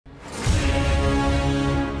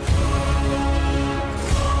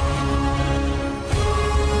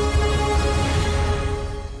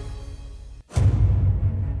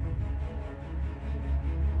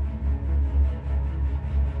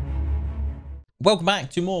Welcome back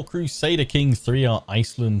to more Crusader Kings 3, our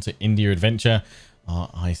Iceland to India adventure, our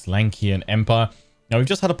Icelandic Empire. Now, we've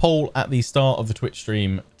just had a poll at the start of the Twitch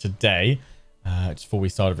stream today, just before we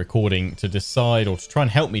started recording, to decide, or to try and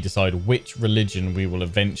help me decide, which religion we will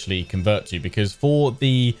eventually convert to. Because for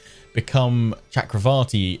the Become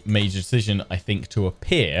Chakravarti major decision, I think, to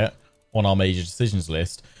appear on our major decisions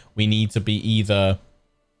list, we need to be either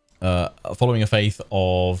following a faith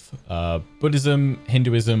of Buddhism,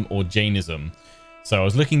 Hinduism, or Jainism. So I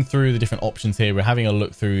was looking through the different options here. We're having a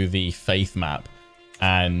look through the faith map,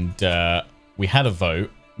 and we had a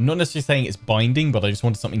vote. I'm not necessarily saying it's binding, but I just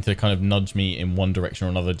wanted something to kind of nudge me in one direction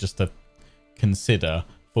or another, just to consider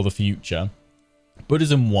for the future.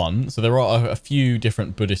 Buddhism won, so there are a few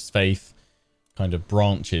different Buddhist faith kind of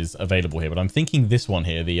branches available here, but I'm thinking this one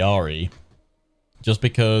here, the Ari, just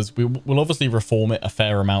because we'll obviously reform it a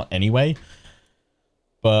fair amount anyway.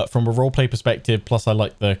 But from a roleplay perspective, plus I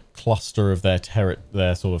like the cluster of their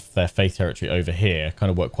faith territory over here,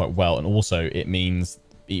 kind of work quite well. And also it means,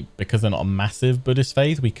 because they're not a massive Buddhist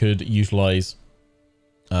faith, we could utilize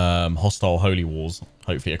hostile holy wars,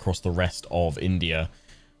 hopefully across the rest of India,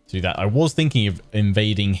 to do that. I was thinking of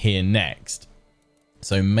invading here next.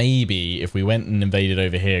 So maybe if we went and invaded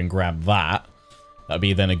over here and grabbed that, that'd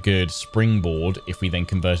be then a good springboard if we then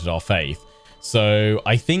converted our faith. So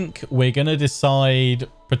I think we're going to decide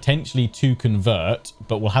potentially to convert,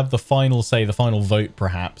 but we'll have the final say, the final vote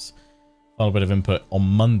perhaps, final bit of input on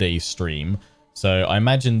Monday's stream. So I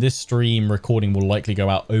imagine this stream recording will likely go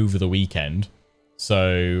out over the weekend.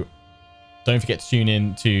 So don't forget to tune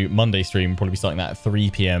in to Monday's stream. We'll probably be starting that at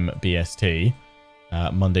 3 PM BST,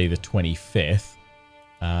 Monday the 25th.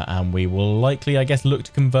 And we will likely, I guess, look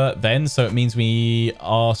to convert then. So it means we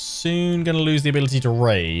are soon going to lose the ability to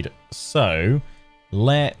raid. So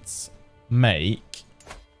let's make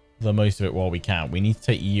the most of it while we can. We need to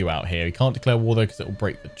take you out here. We can't declare war though because it will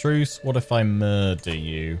break the truce. What if I murder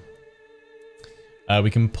you?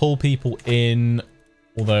 We can pull people in,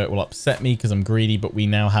 although it will upset me because I'm greedy. But we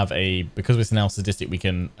now have because we're now sadistic, we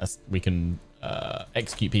can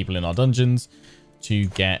execute people in our dungeons to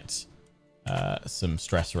get some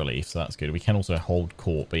stress relief, so that's good. We can also hold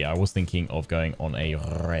court, but yeah, I was thinking of going on a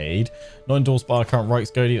raid. Not endorsed by our current rights,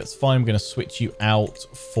 Cody. That's fine. I'm going to switch you out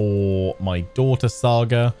for my daughter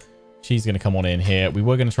Saga. She's going to come on in here. We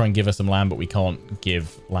were going to try and give her some land, but we can't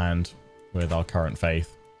give land with our current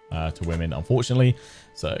faith to women, unfortunately.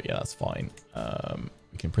 So yeah, that's fine.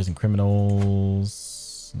 We can imprison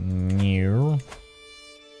criminals. New.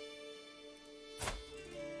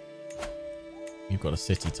 You've got a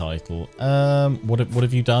city title. What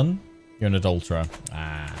have you done? You're an adulterer.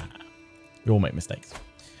 We all make mistakes.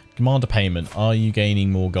 Commander payment. Are you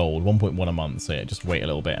gaining more gold? 1.1 a month. So yeah, just wait a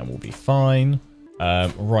little bit and we'll be fine.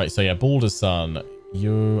 Right. So yeah, Balder's son.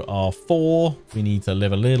 You are 4. We need to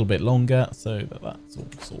live a little bit longer. So that's all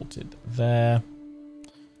sorted there.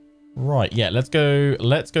 Right. Yeah. Let's go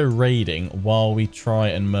raiding while we try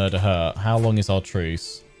and murder her. How long is our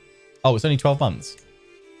truce? Oh, it's only 12 months.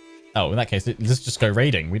 Oh, in that case, let's just go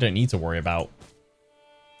raiding. We don't need to worry about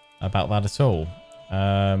that at all.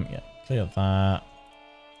 Yeah, clear that.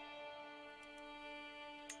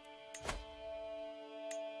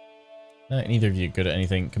 No, neither of you are good at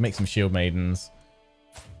anything. Can make some shield maidens.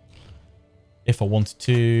 If I wanted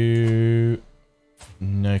to.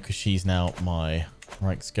 No, because she's now my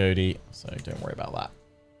Reichsgodi, so don't worry about that.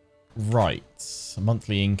 Right.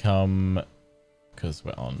 Monthly income, because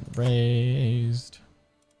we're on raised.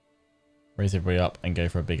 Raise everybody up and go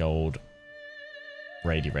for a big old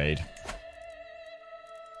raidy raid.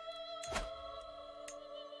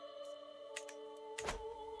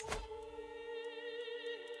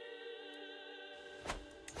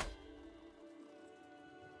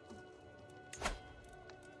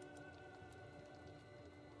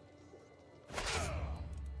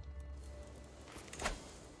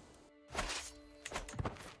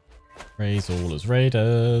 Raise all as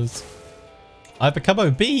raiders. I've become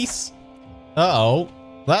obese. Uh-oh,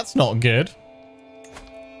 that's not good.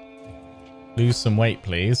 Lose some weight,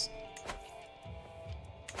 please.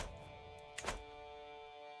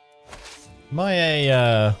 Am I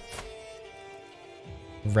a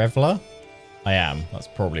reveler? I am. That's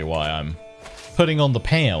probably why I'm putting on the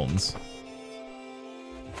pounds.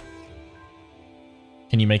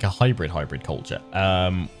 Can you make a hybrid culture?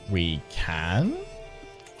 We can.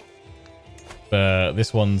 But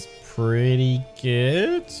this one's pretty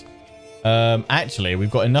good. Actually,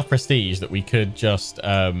 we've got enough prestige that we could just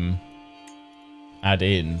add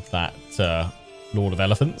in that Lord of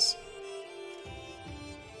Elephants.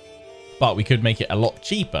 But we could make it a lot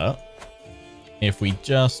cheaper if we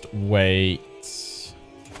just wait.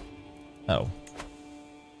 Oh,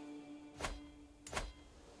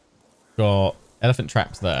 got elephant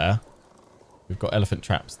traps there. We've got elephant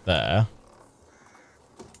traps there.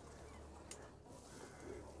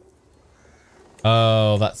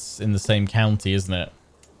 Oh, that's in the same county, isn't it?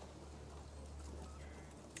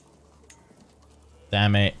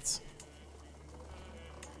 Damn it.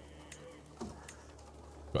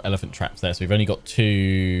 Got elephant traps there, so we've only got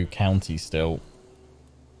 2 counties still.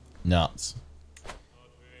 Nuts.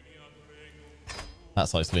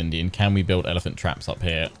 That's Icelandian. Can we build elephant traps up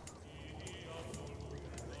here?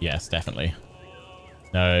 Yes, definitely.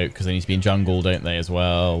 No, because they need to be in jungle, don't they, as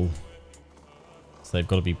well? So they've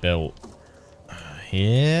got to be built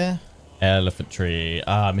here. Elephant tree.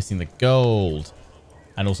 Ah, missing the gold.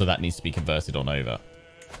 And also that needs to be converted on over.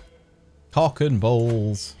 Cock and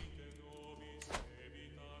balls.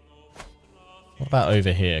 What about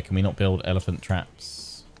over here? Can we not build elephant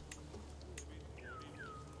traps?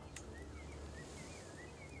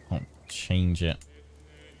 Can't change it.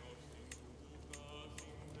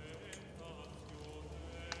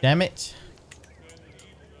 Damn it.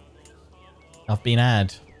 I've been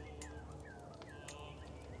ad.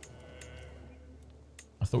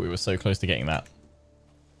 I thought we were so close to getting that.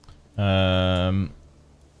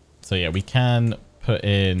 So yeah, we can put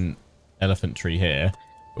in elephant tree here,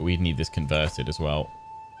 but we'd need this converted as well.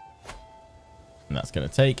 And that's going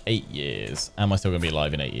to take 8 years. Am I still going to be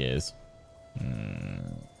alive in 8 years?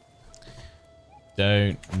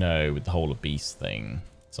 Don't know with the whole of beast thing.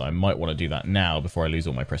 So I might want to do that now before I lose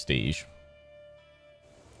all my prestige.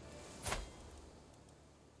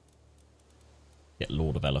 Get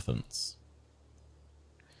Lord of Elephants.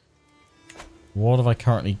 What have I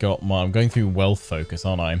currently got? I'm going through wealth focus,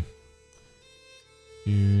 aren't I?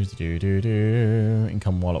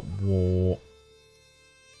 Income while at war.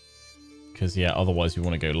 Because, yeah, otherwise we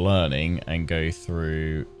want to go learning and go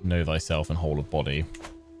through know thyself and whole of body.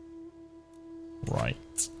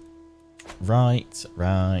 Right. Right.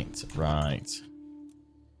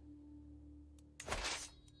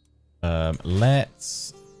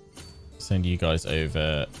 Let's send you guys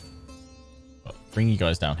over. Bring you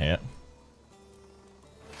guys down here.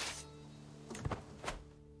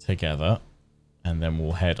 Together. And then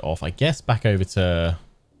we'll head off, I guess, back over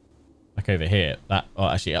here. That, oh,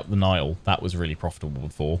 actually, up the Nile. That was really profitable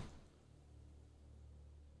before.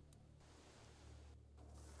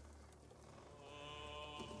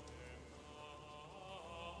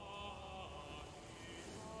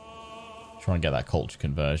 Try and get that culture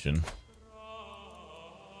conversion.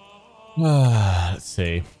 Let's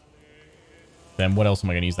see. Then what else am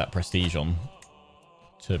I going to use that prestige on?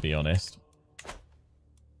 To be honest.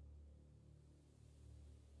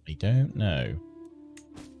 I don't know.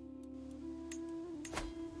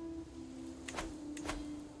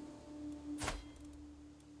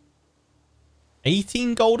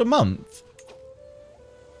 $18 gold a month?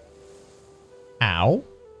 Ow.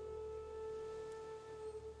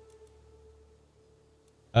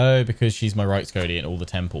 Oh, because she's my rights guardian at all the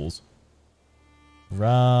temples.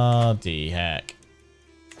 Ruddy heck.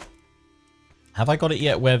 Have I got it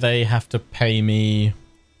yet where they have to pay me...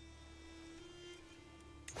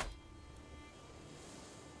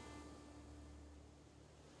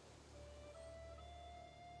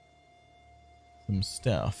 some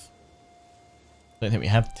stuff? I don't think we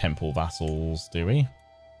have temple vassals, do we?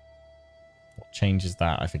 What changes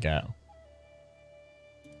that? I forget.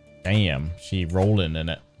 Damn, she rolling in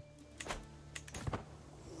it.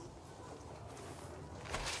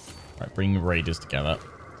 Right, bring raiders together.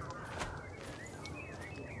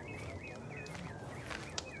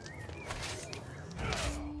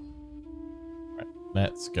 Right,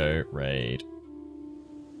 let's go raid.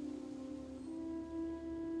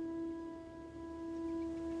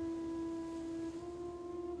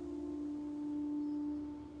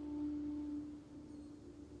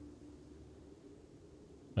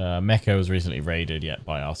 Mecca was recently raided yet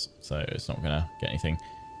by us, so it's not gonna get anything.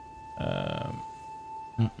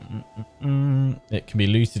 It can be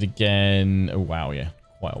looted again. Oh wow, yeah,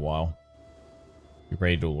 quite a while. We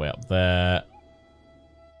raided all the way up there.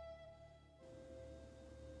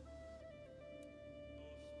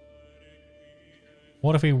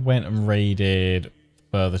 What if we went and raided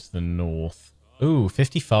further to the north? Ooh,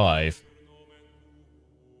 55.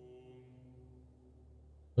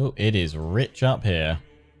 Oh, it is rich up here.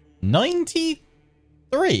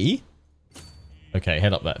 93? Okay,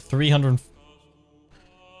 head up there. 300.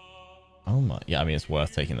 Oh my. Yeah, I mean, it's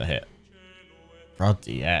worth taking the hit.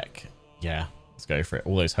 Bloody heck. Yeah, let's go for it.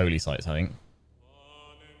 All those holy sites, I think.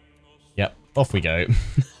 Yep, off we go.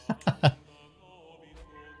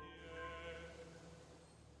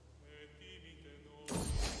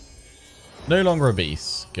 No longer a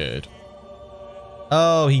beast. Good.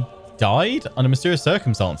 Oh, he died under mysterious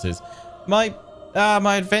circumstances. My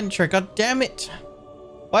adventure. God damn it.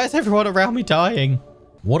 Why is everyone around me dying?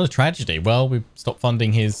 What a tragedy. Well, we stopped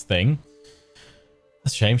funding his thing.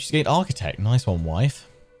 That's a shame. She's getting architect. Nice one, wife.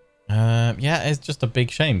 Yeah, it's just a big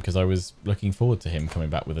shame because I was looking forward to him coming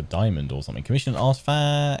back with a diamond or something. Commission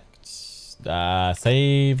artifacts.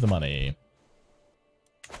 Save the money.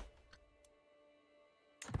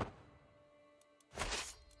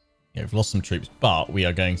 Yeah, we've lost some troops, but we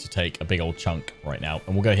are going to take a big old chunk right now.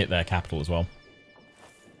 And we'll go hit their capital as well.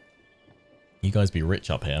 You guys be rich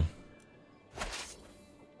up here.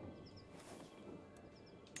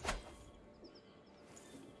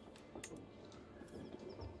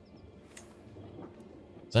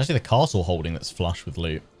 It's actually the castle holding that's flush with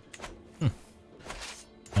loot.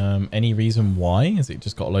 Any reason why? Has it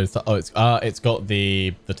just got a load of stuff? Oh, it's got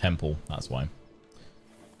the temple. That's why.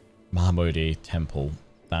 Mahamodi temple.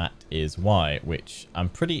 That is why. Which I'm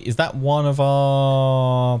pretty. Is that one of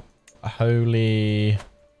our holy?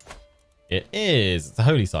 It is. It's a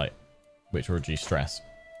holy site, which will reduce stress.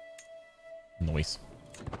 Nice.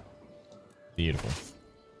 Beautiful.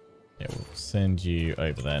 Yeah, we'll send you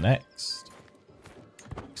over there next.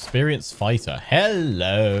 Experienced fighter.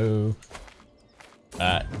 Hello.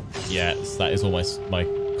 Yes, that is almost my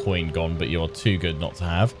coin gone, but you're too good not to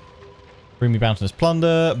have. Bring me bounteous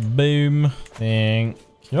plunder. Boom. Thank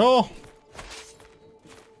you.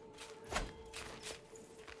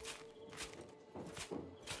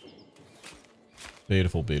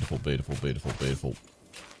 Beautiful, beautiful, beautiful, beautiful, beautiful.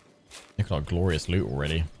 Look at our glorious loot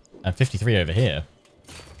already. And 53 over here.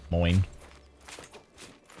 Moin.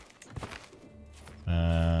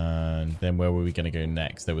 And then where were we going to go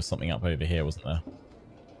next? There was something up over here, wasn't there?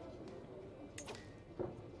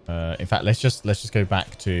 In fact, let's just go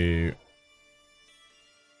back to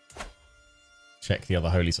check the other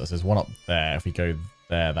holy sites. There's one up there. If we go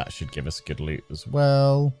there, that should give us good loot as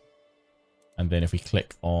well. And then if we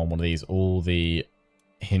click on one of these, all the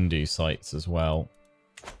Hindu sites as well.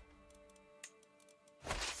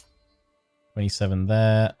 27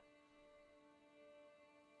 there.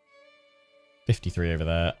 53 over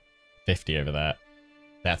there. 50 over there.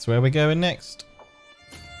 That's where we're going next.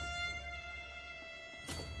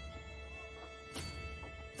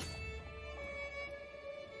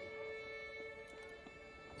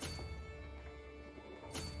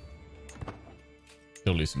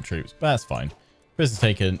 Still lose some troops, but that's fine. Prisoners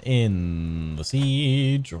taken in the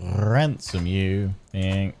siege. Ransom you.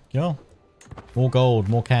 Thank you. More gold,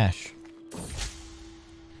 more cash.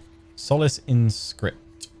 Solace in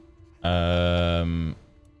script. Truly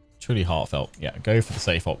heartfelt. Yeah, go for the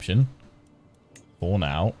safe option. For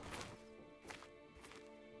now.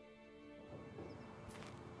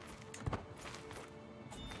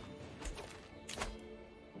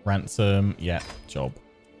 Ransom. Yeah, job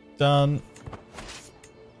done.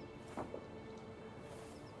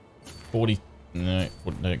 40. No,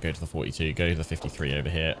 don't go to the 42. Go to the 53 over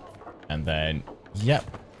here. And then, yep,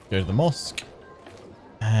 go to the mosque.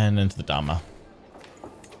 And into the Dhamma.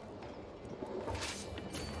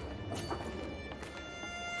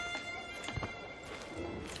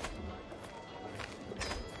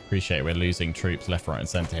 Appreciate we're losing troops left, right, and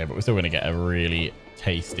center here, but we're still going to get a really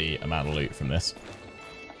tasty amount of loot from this.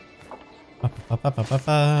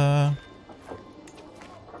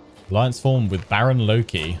 Alliance formed with Baron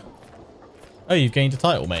Loki. Oh, you've gained a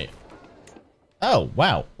title, mate. Oh,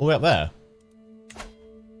 wow. All the way up there.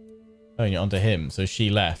 Oh, and you're onto him. So she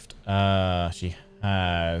left.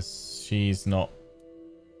 She's not...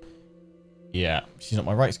 Yeah, she's not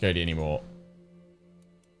my rights Cody anymore.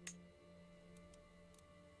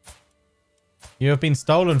 You have been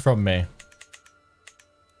stolen from me.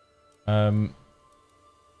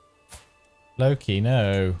 Loki,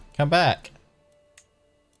 no. Come back.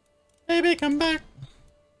 Baby, come back.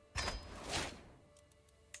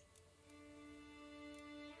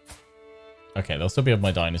 Okay, they'll still be of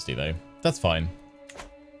my dynasty, though. That's fine.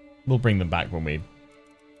 We'll bring them back when we...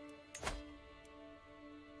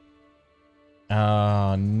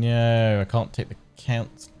 Oh, no. I can't take the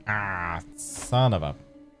count. Ah, son of a...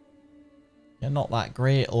 You're not that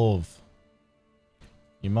great, love.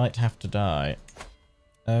 You might have to die.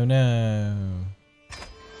 Oh, no.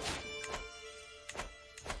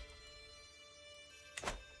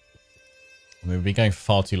 I mean, we'll be going for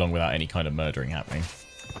far too long without any kind of murdering happening.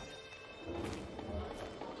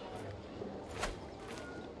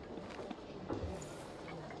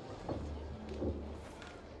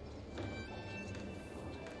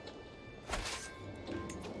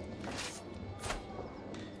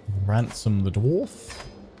 Ransom the dwarf.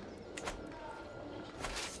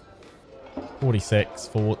 46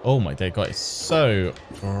 for... Oh my day, God, it's so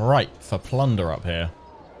ripe for plunder up here.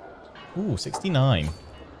 Ooh, 69.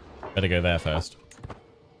 Better go there first.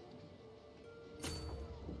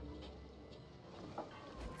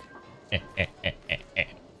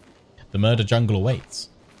 The murder jungle awaits.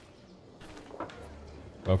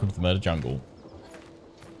 Welcome to the murder jungle.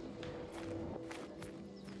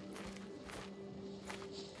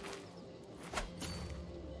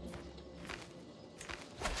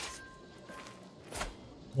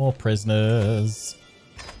 More prisoners.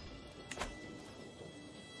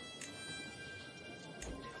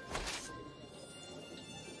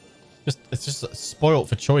 It's just spoilt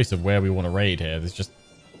for choice of where we want to raid here. There's just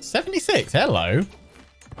 76. Hello.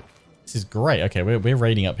 This is great. Okay, we're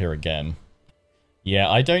raiding up here again. Yeah,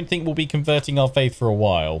 I don't think we'll be converting our faith for a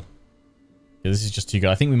while. Yeah, this is just too good.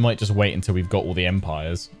 I think we might just wait until we've got all the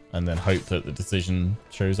empires and then hope that the decision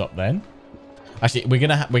shows up then. Actually, we're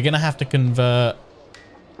gonna have to convert.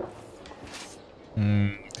 So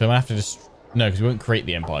I'm gonna have to just no, because we won't create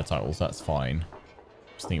the empire titles. That's fine.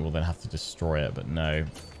 Just think we'll then have to destroy it, but no.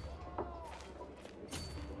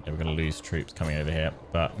 Yeah, we're gonna lose troops coming over here,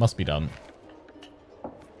 but must be done.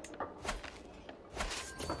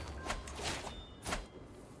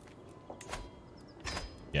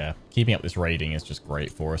 Yeah, keeping up this raiding is just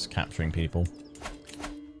great for us, capturing people.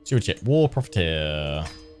 Stewardship, war profiteer.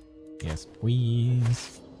 Yes,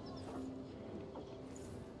 please.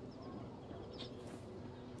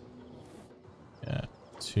 Yeah,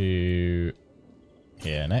 to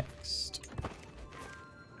here next.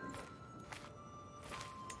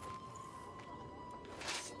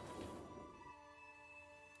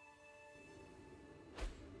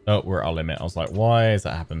 Oh, we're at our limit. I was like, why has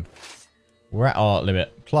that happened? We're at our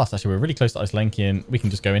limit. Plus, actually, we're really close to Iceland. We can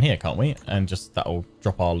just go in here, can't we? And just that'll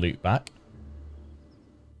drop our loot back.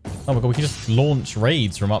 Oh my god, we can just launch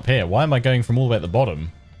raids from up here. Why am I going from all the way at the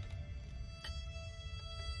bottom?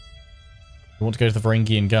 We want to go to the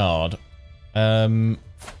Varangian Guard.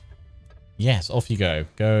 Yes, off you go.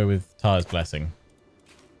 Go with Tyre's blessing.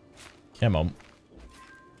 Come on.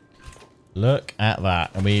 Look at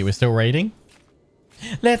that. And we're still raiding?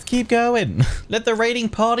 Let's keep going. Let the raiding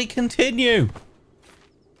party continue.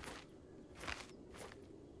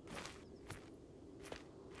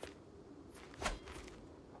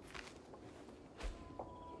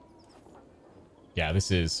 Yeah, this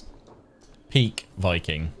is peak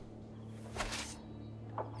Viking.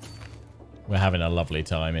 We're having a lovely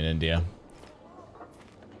time in India.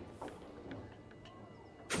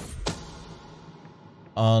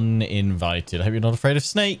 Uninvited. I hope you're not afraid of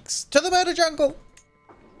snakes. To the murder jungle.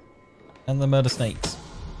 And the murder snakes.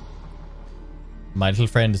 My little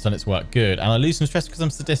friend has done its work. Good. And I lose some stress because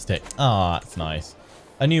I'm sadistic. Ah, that's nice.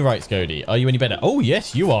 A new rights, Cody. Are you any better? Oh,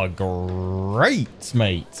 yes, you are great,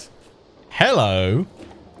 mate. Hello.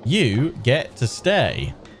 You get to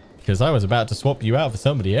stay. Because I was about to swap you out for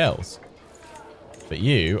somebody else. But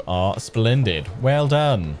you are splendid. Well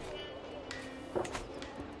done.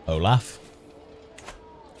 Olaf.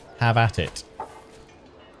 Have at it.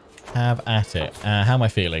 Have at it. How am I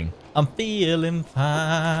feeling? I'm feeling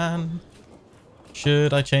fine.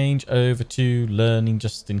 Should I change over to learning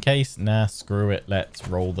just in case? Nah, screw it. Let's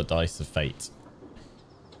roll the dice of fate.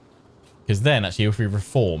 Because then, actually, if we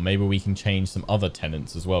reform, maybe we can change some other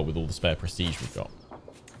tenants as well with all the spare prestige we've got.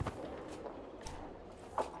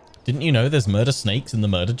 Didn't you know there's murder snakes in the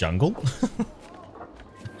murder jungle?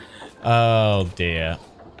 Oh, dear.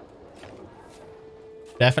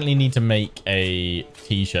 Definitely need to make a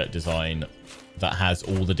t-shirt design that has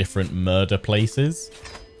all the different murder places.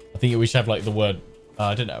 I think we should have like the word,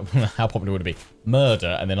 I don't know how popular would it be,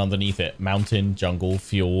 murder, and then underneath it, mountain, jungle,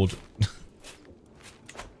 fjord.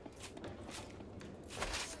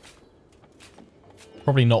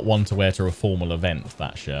 Probably not one to wear to a formal event,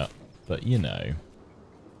 that shirt, but you know.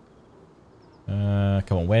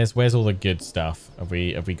 Come on, where's all the good stuff? Have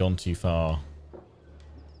we gone too far?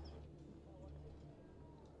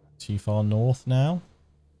 Too far north now?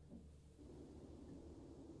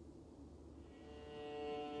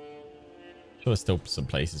 Sure, there's still some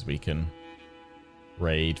places we can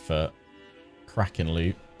raid for cracking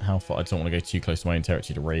loot. How far? I don't want to go too close to my own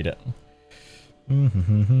territory to raid it.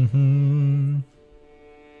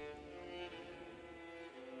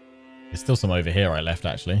 There's still some over here I left,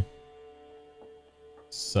 actually.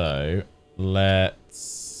 So,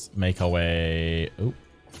 let's make our way... Oh,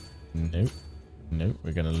 nope. Nope,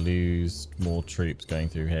 we're going to lose more troops going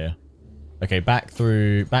through here. Okay, back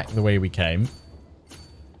the way we came.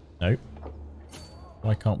 Nope.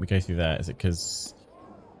 Why can't we go through there? Is it because...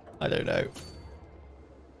 I don't know.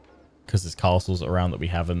 Because there's castles around that we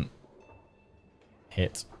haven't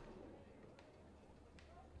hit.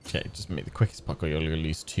 Okay, just make the quickest puck or you're going to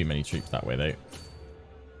lose too many troops that way, though.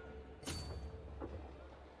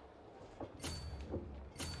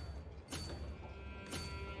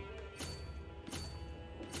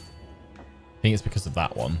 I think it's because of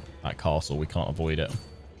that one, that castle. We can't avoid it.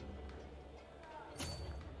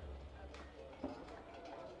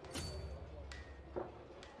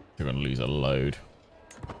 We're going to lose a load.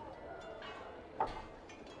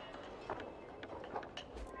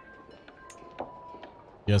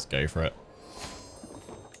 Just go for it.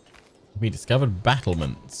 We discovered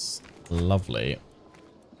battlements. Lovely.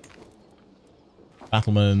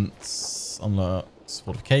 Battlements. Unlocks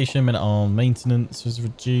fortification. Minute arm maintenance was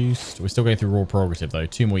reduced. We're still going through raw prerogative though.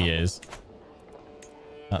 2 more years.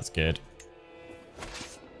 That's good.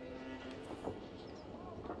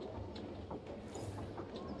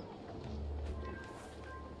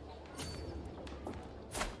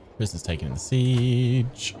 Prisoners taken in the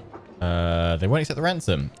siege. They won't accept the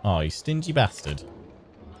ransom. Oh, you stingy bastard.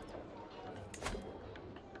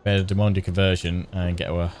 Better demand your conversion and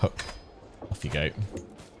get a hook. Off you go.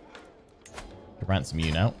 Ransom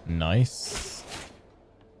you now. Nice.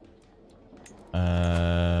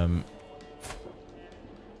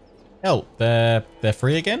 Oh, they're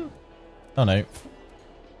free again? Oh no.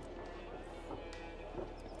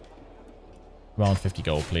 Demand 50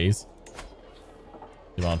 gold, please.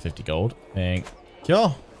 Demand 50 gold. Thank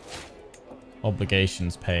you.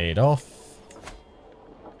 Obligations paid off.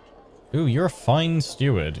 Ooh, you're a fine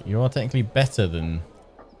steward. You are technically better than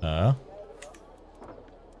her.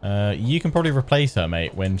 You can probably replace her,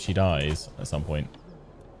 mate, when she dies at some point.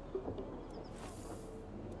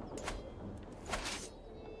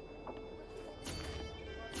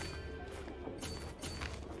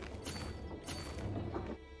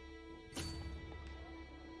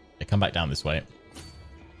 Yeah, come back down this way.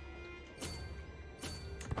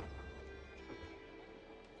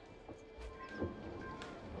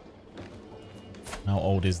 How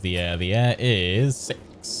old is the heir? The heir is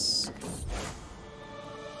 6.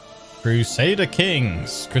 Crusader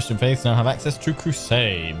kings. Christian faiths now have access to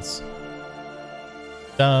crusades.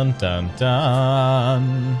 Dun, dun,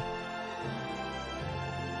 dun.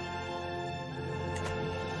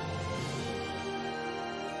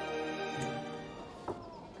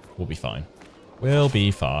 We'll be fine. We'll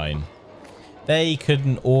be fine. They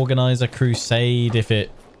couldn't organize a crusade if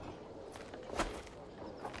it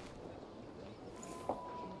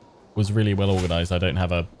was really well organized. I don't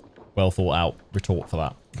have a well thought out retort for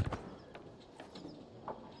that.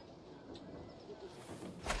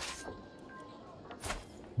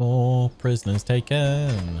 More prisoners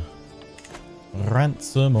taken.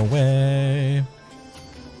 Ransom away.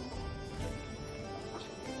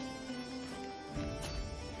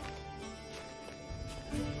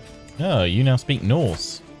 Oh, you now speak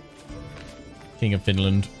Norse. King of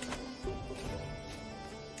Finland.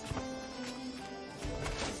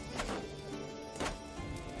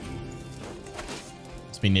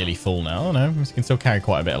 It's been nearly full now. Oh no, we can still carry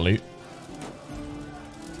quite a bit of loot.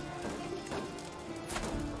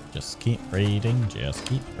 Just keep raiding, just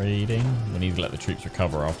keep raiding. We need to let the troops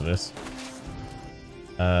recover after this.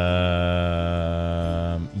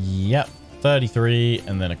 Yep, 33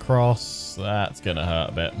 and then across. That's gonna hurt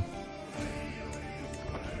a bit.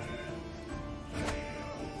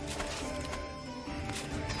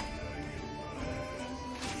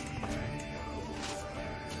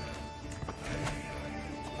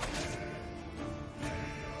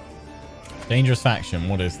 Dangerous faction,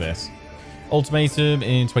 what is this? Ultimatum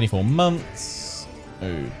in 24 months.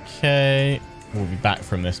 Okay. We'll be back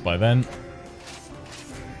from this by then.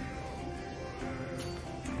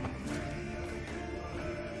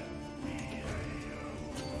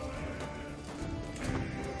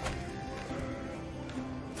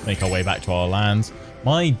 Make our way back to our lands.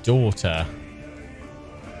 My daughter.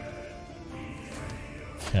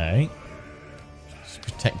 Okay. Just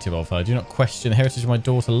protective of her. Do not question the heritage of my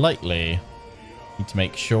daughter lightly. Need to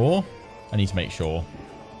make sure. I need to make sure.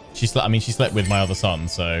 She slept. I mean, she slept with my other son,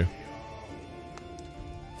 so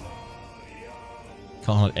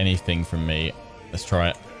can't hide anything from me. Let's try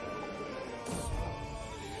it.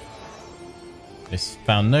 This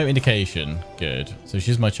found no indication. Good. So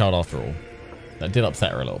she's my child after all. That did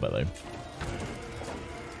upset her a little bit, though.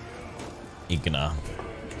 Igna,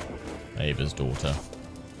 Ava's daughter.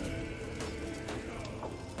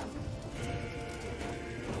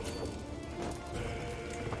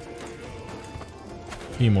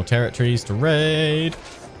 Few more territories to raid.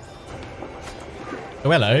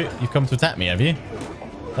 Oh, hello. You've come to attack me, have you?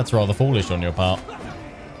 That's rather foolish on your part.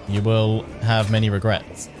 You will have many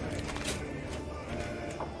regrets.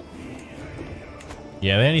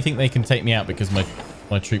 Yeah, they only think they can take me out because my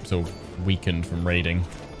My troops are weakened from raiding.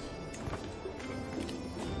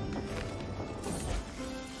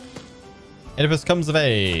 Oedipus comes of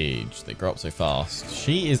age. They grow up so fast.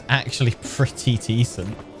 She is actually pretty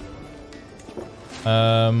decent.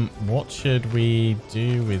 What should we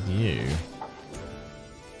do with you?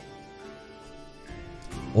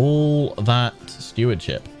 All that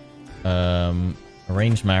stewardship.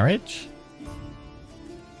 Arranged marriage.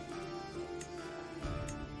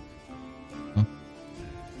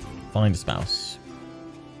 Find a spouse.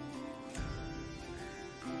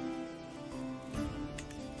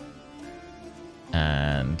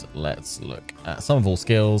 And let's look at some of all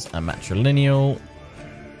skills and matrilineal.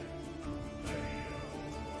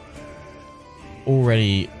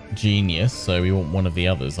 Already genius, so we want one of the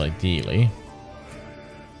others ideally.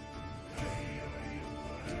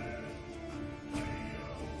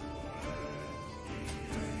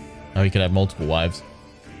 Oh, he could have multiple wives.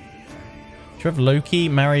 Should we have Loki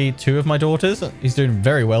marry 2 of my daughters? He's doing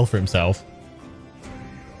very well for himself.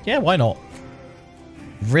 Yeah, why not?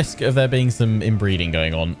 Risk of there being some inbreeding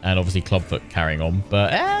going on, and obviously Clubfoot carrying on,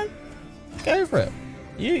 but go for it.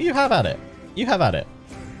 You have at it. You have at it.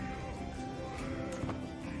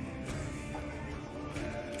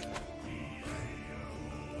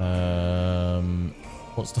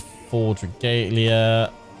 What's the Forge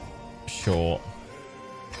Regalia? Sure.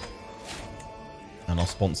 And I'll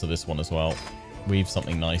sponsor this one as well. Weave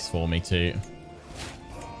something nice for me too.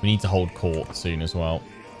 We need to hold court soon as well.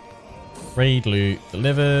 Raid loot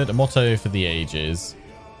delivered. A motto for the ages.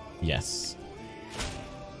 Yes.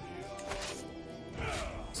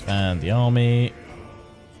 Expand the army.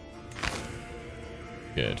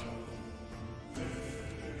 Good.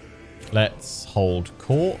 Let's hold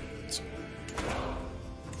court.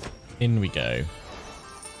 In we go.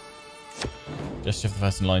 Just shift the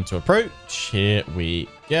first in line to approach. Here we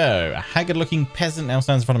go. A haggard-looking peasant now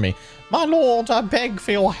stands in front of me. My lord, I beg for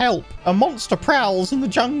your help. A monster prowls in the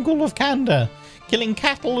jungle of Kanda, killing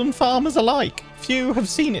cattle and farmers alike. Few have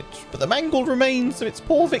seen it, but the mangled remains of its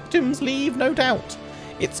poor victims leave no doubt.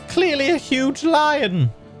 It's clearly a huge lion,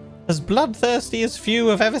 as bloodthirsty as few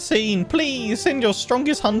have ever seen. Please send your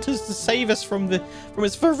strongest hunters to save us from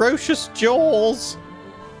its ferocious jaws.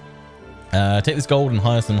 Take this gold and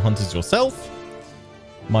hire some hunters yourself.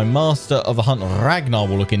 My master of the hunt, Ragnar,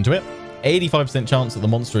 will look into it. 85% chance that the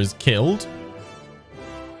monster is killed.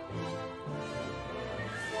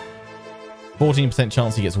 14%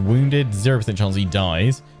 chance he gets wounded. 0% chance he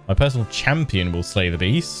dies. My personal champion will slay the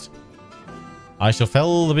beast. I shall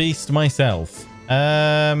fell the beast myself.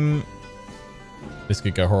 This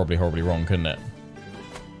could go horribly, horribly wrong, couldn't it?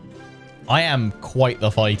 I am quite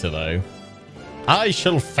the fighter, though. I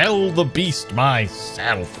shall fell the beast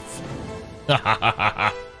myself.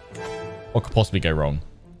 What could possibly go wrong?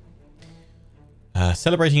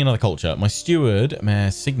 Celebrating another culture. My steward,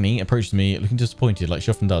 Mayor Signy, approached me looking disappointed like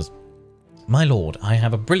she often does. My lord, I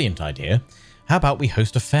have a brilliant idea. How about we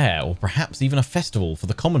host a fair, or perhaps even a festival for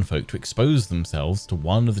the common folk to expose themselves to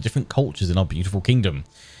one of the different cultures in our beautiful kingdom?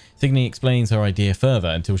 Signy explains her idea further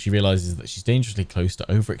until she realizes that she's dangerously close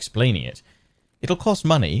to over-explaining it. It'll cost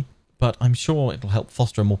money, but I'm sure it'll help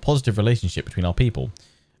foster a more positive relationship between our people.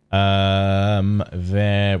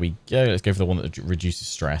 There we go. Let's go for the one that reduces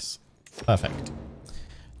stress. Perfect.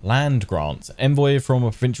 Land grants. Envoy from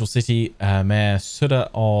a provincial city, Mayor Sudha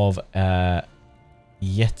of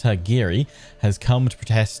Yetagiri, has come to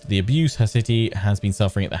protest the abuse her city has been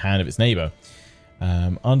suffering at the hand of its neighbour.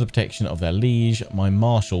 Under protection of their liege, my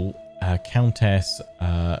marshal, Countess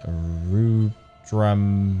Rudram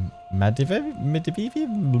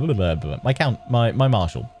my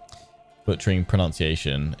marshal, butchering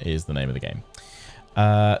pronunciation is the name of the game.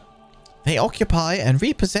 They occupy and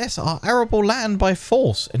repossess our arable land by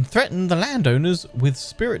force and threaten the landowners with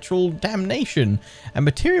spiritual damnation and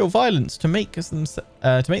material violence to make them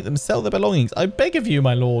sell their belongings. I beg of you,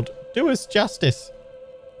 my lord, do us justice.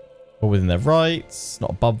 All within their rights,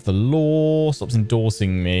 not above the law, stops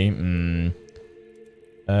endorsing me.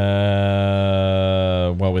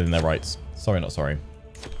 Well within their rights. Sorry, not sorry.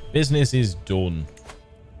 Business is done.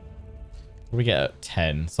 What do we get at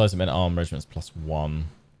 10? Size of men armed regiments +1.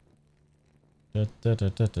 I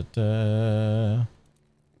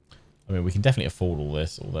mean, we can definitely afford all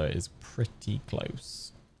this, although it is pretty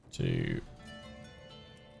close to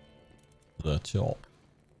the top.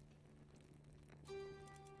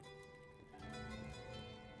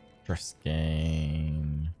 Dress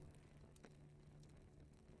gain.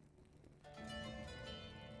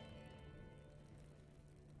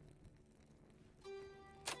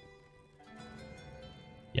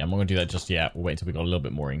 Yeah, I'm not going to do that just yet. We'll wait until we got a little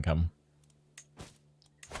bit more income.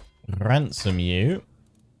 Ransom you.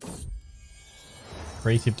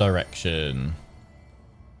 Creative direction.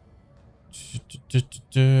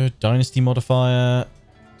 Dynasty modifier.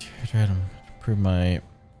 Prove my...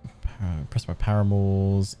 Press my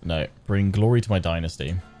paramours. No. Bring glory to my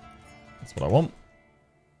dynasty. That's what I want.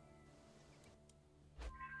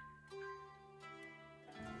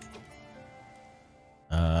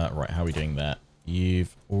 Right, how are we doing that?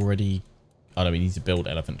 You've already... Oh, no, we need to build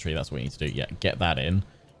elephant tree. That's what we need to do. Yeah, get that in.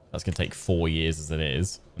 That's going to take 4 years as it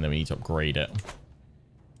is. And then we need to upgrade it.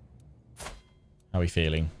 How are we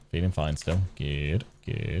feeling? Feeling fine still. Good,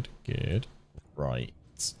 good, good. Right.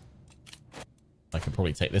 I can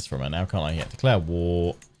probably take this from her now, can't I? Yeah, declare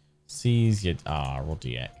war. Seize your...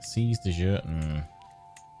 Rodiek. Seize de jure.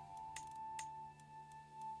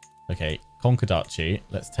 Okay, conquer duchy.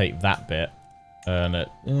 Let's take that bit.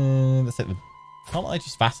 Let's take the... Can't I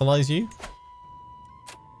just vassalize you?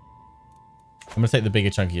 I'm going to take the bigger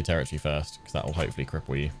chunk of your territory first, because that will hopefully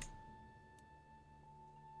cripple you.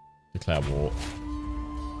 Declare war.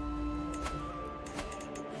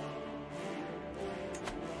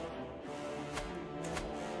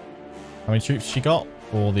 How many troops she got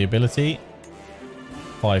for the ability?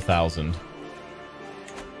 5,000.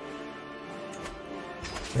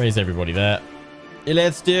 Raise everybody there.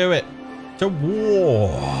 Let's do it. To war.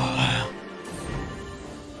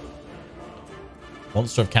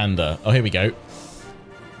 Monster of Candor. Oh, here we go.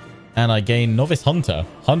 And I gain Novice Hunter.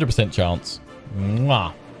 100% chance.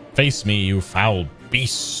 Mwah. Face me, you foul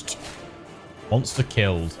beast. Monster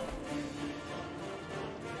killed.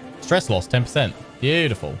 Stress loss, 10%.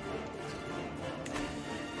 Beautiful.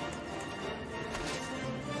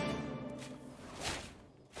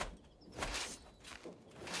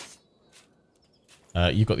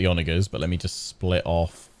 You've got the onagers, but let me just split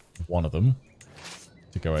off one of them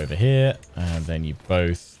to go over here, and then you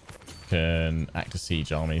both can act as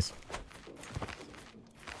siege armies.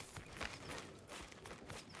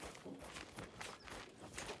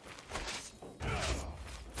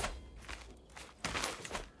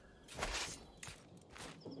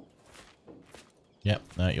 Yep,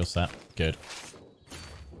 no, you're set. Good.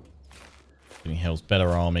 Getting Hill's better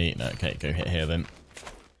army. No, okay, go hit here then.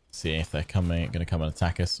 See if they're going to come and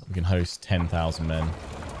attack us. We can host 10,000 men.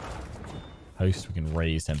 We can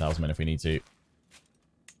raise 10,000 men if we need to.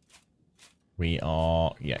 We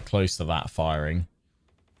are, yeah, close to that firing.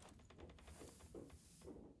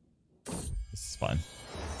 This is fine.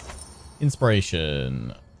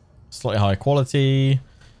 Inspiration. Slightly higher quality.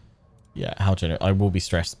 Yeah, how to... I will be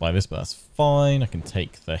stressed by this, but that's fine. I can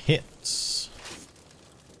take the hits.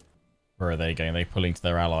 Where are they going? Are they pulling to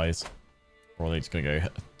their allies? Or are they just going to go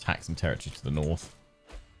attack some territory to the north?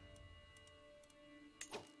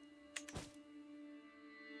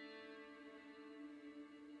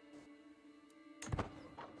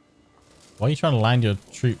 Why are you trying to land your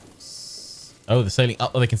troops? Oh, they're sailing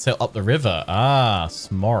up. Oh, they can sail up the river. Ah,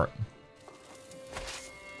 smart.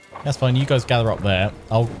 That's fine. You guys gather up there.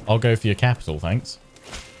 I'll go for your capital, thanks.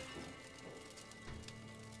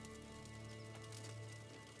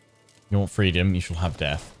 You want freedom? You shall have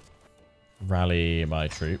death. Rally my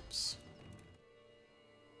troops.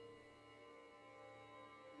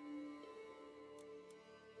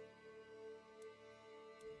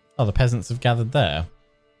 Oh, the peasants have gathered there.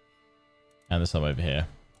 And there's some over here.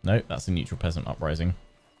 No, that's a neutral peasant uprising.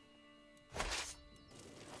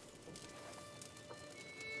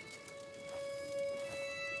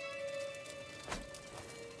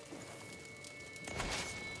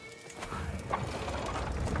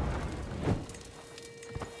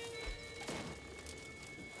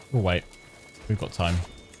 We'll wait. We've got time.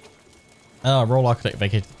 Ah, Royal Architect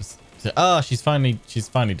vacated. Ah, she's finally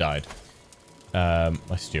died.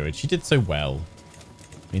 My steward. She did so well.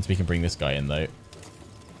 Means we can bring this guy in though.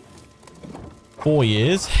 4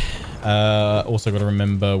 years. Also got to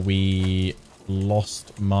remember we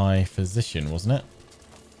lost my physician, wasn't it?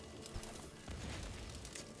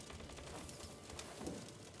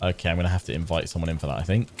 Okay, I'm going to have to invite someone in for that, I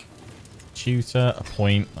think. Tutor,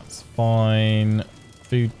 appoint, that's fine.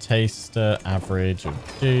 Food taster, average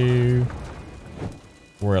of 2.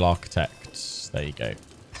 Royal Architect, there you go.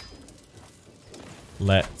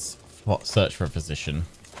 Let's search for a physician.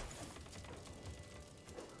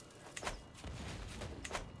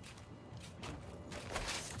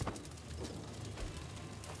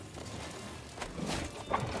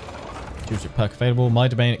 Tutorship perk available. My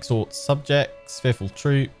domain exhorts subjects, fearful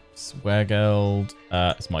troops, Weregeld.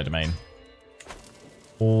 It's my domain.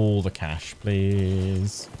 All the cash,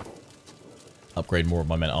 please. Upgrade more of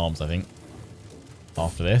my men-at-arms, I think.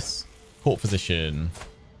 After this. Court physician.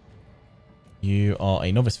 You are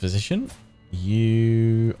a novice physician.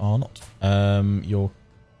 You are not. You're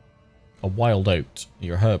a wild oat.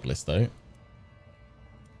 You're a herbalist, though.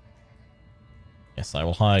 Yes, I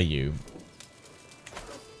will hire you.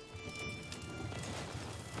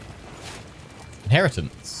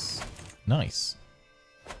 Inheritance. Nice.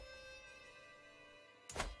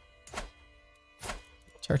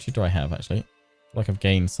 What territory do I have, actually? I feel like I've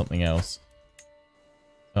gained something else.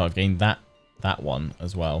 Oh, I've gained that one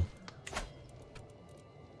as well.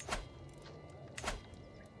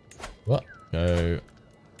 What? Go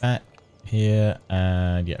back here,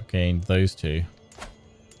 and yeah, I've gained those two.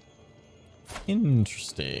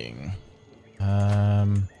 Interesting. I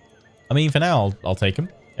mean, for now, I'll take them.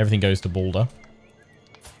 Everything goes to Balder.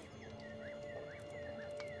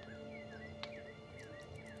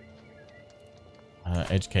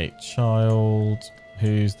 Educate child.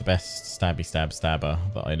 Who's the best stabby stabber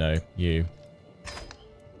that I know? You.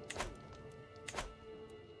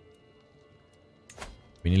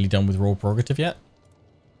 We nearly done with royal prerogative yet?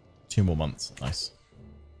 2 more months. Nice.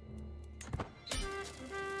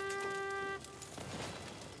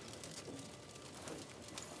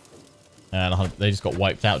 And they just got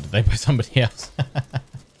wiped out, did they, by somebody else?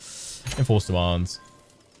 Enforced demands.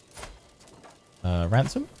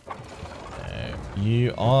 Ransom?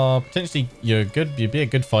 You are potentially... You'd be a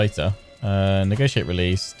good fighter. Negotiate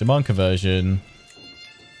release. Demand conversion.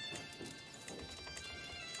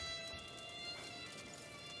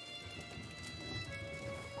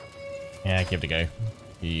 Yeah, give it a go.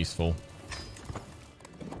 Be useful.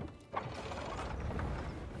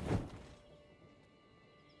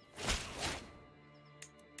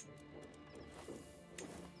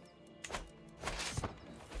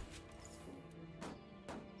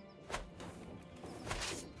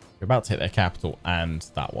 We're about to hit their capital and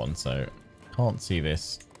that one, so can't see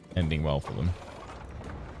this ending well for them.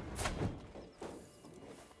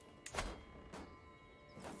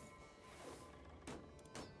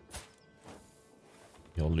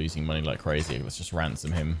 You're losing money like crazy. Let's just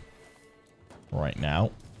ransom him right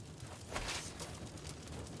now.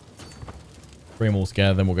 Bring them all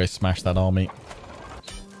together, then we'll go smash that army.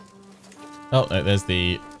 Oh, no, there's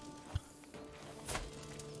the...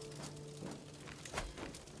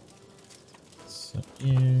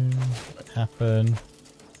 What happened?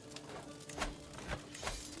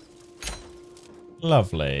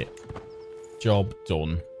 Lovely. Job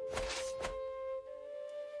done.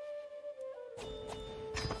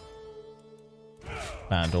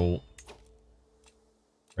 Vandal.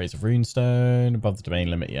 Raise a runestone. Above the domain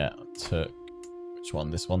limit yet. Took... Which one?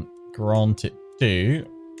 This one. Grant it to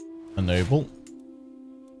a noble.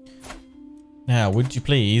 Now, would you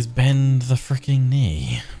please bend the freaking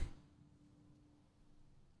knee?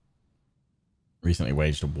 Recently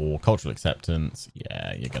waged a war. Cultural acceptance.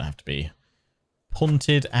 Yeah, you're going to have to be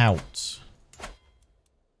punted out.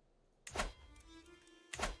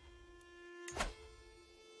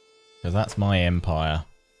 Because that's my empire.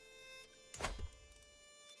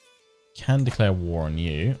 Can declare war on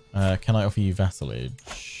you. Can I offer you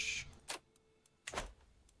vassalage?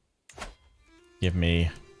 Give me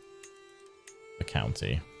the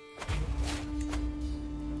county.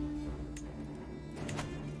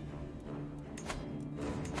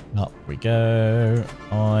 Up we go.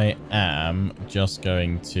 I am just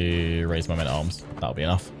going to raise my men at arms. That'll be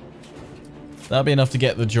enough. That'll be enough to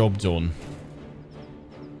get the job done.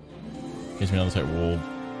 Gives me another total war.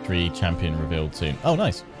 3 champion revealed soon. Oh,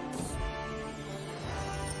 nice.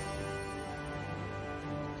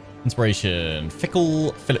 Inspiration.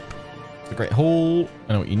 Fickle Philip. The Great Hall.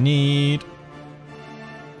 I know what you need.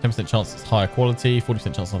 10% chance it's higher quality.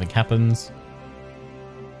 40% chance nothing happens.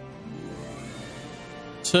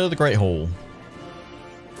 To the Great Hall.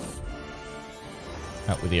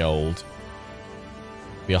 Out with the old.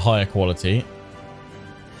 Be a higher quality.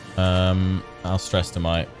 I'll stress to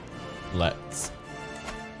my... Let's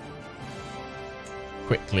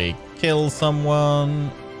quickly kill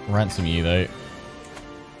someone. Ransom you, though.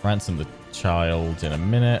 Ransom the child in a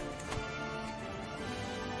minute.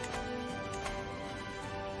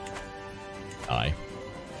 Die.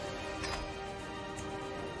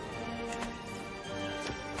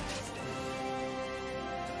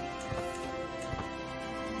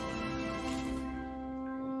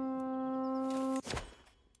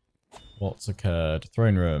 What's occurred?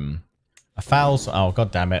 Throne room. A foul... Oh,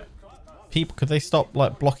 god damn it. People, could they stop,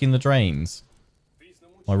 like, blocking the drains?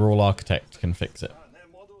 My Royal Architect can fix it.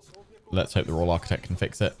 Let's hope the Royal Architect can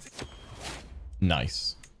fix it.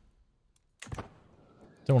 Nice.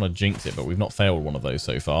 Don't want to jinx it, but we've not failed one of those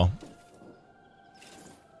so far.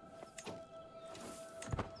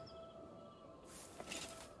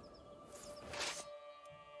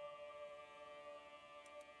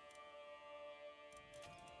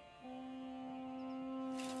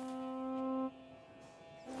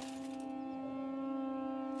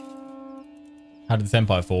 How did this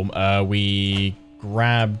empire form? We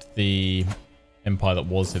grabbed the empire that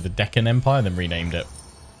was, so the Deccan Empire, and then renamed it.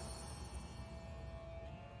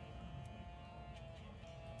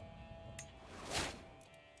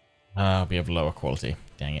 Be of lower quality.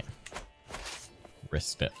 Dang it.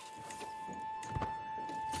 Risked it.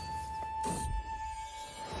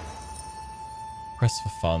 Press for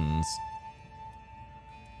funds.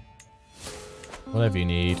 Whatever you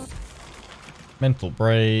need. Mental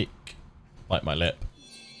break. Bite my lip.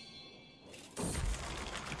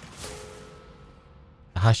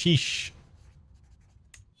 Hashish.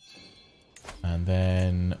 And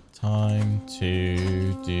then time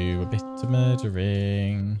to do a bit of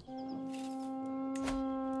murdering.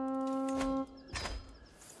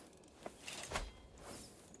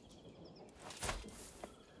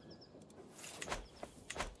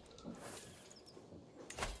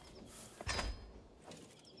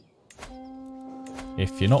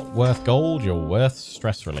 If you're not worth gold, you're worth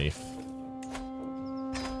stress relief.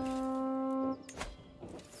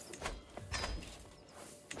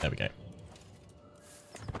 There we go.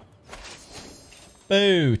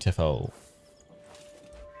 Beautiful.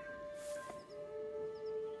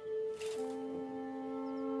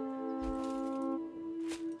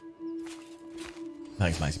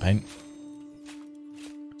 Thanks, Maxi Paint.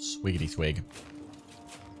 Swiggity swig.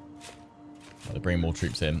 To bring more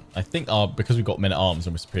troops in. I think because we've got men at arms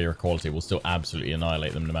and with superior quality, we'll still absolutely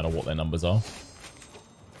annihilate them no matter what their numbers are.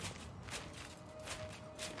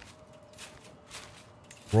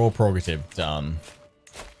 Royal prerogative done.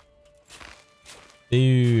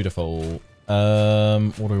 Beautiful.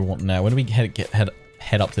 What do we want now? When do we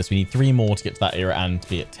head up to this? We need 3 more to get to that era and to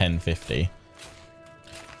be at 1050.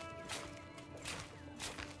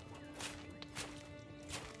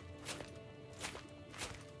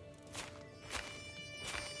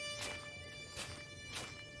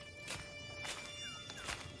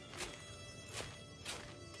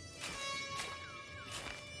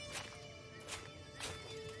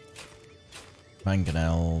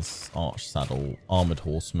 Mangonels, Arch Saddle, Armored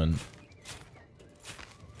Horseman.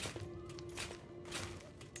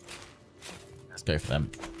 Let's go for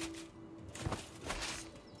them.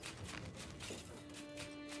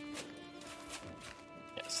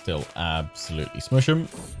 Yeah, still absolutely smush them.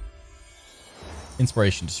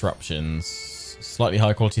 Inspiration Disruptions. Slightly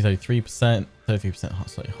higher quality, 33%. 33%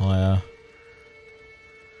 slightly higher.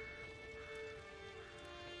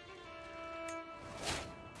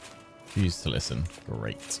 Refuse to listen.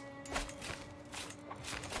 Great.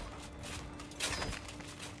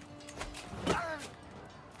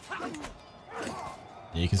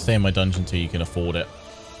 You can stay in my dungeon till you can afford it.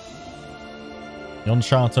 Yon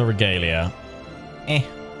Charter Regalia.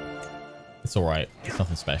 It's alright. It's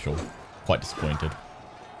nothing special. Quite disappointed.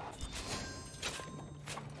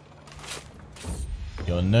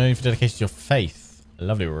 You're known for dedication to your faith.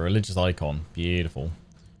 Lovely. We're a religious icon. Beautiful.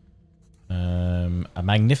 A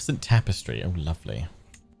magnificent tapestry. Oh, lovely.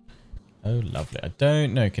 Oh, lovely. I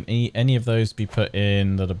don't know. Can any of those be put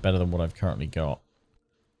in that are better than what I've currently got?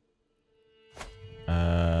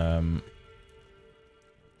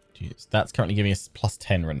 Geez, that's currently giving us plus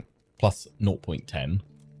 10 rent, plus 0.10.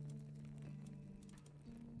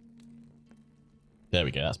 There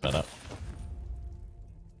we go. That's better.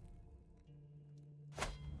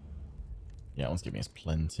 Yeah, that one's giving us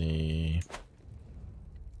plenty.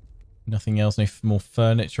 Nothing else, no more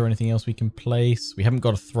furniture or anything else we can place. We haven't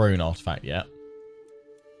got a throne artifact yet.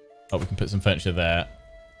 But we can put some furniture there.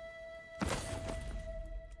 Oh,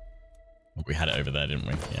 we had it over there, didn't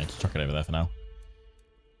we? Yeah, just chuck it over there for now.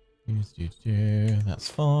 That's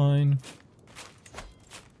fine.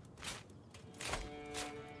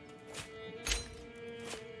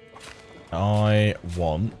 I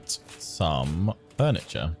want some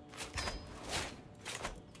furniture.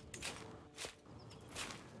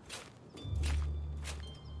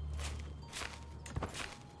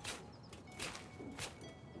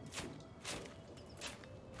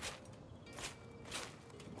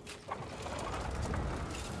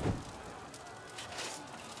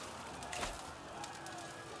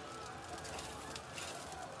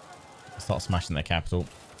 Start smashing their capital.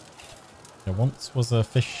 There once was a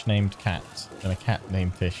fish named Cat, and a cat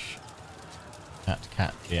named Fish.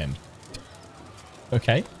 Cat, the end.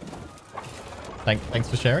 Okay. Thanks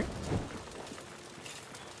for sharing.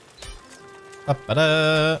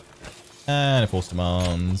 Ba-ba-da. And enforce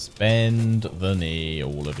demands. Bend the knee,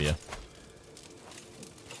 all of you.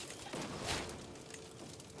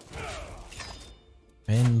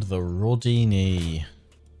 Bend the roddy knee.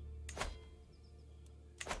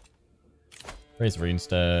 Raise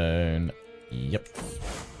runestone. Yep.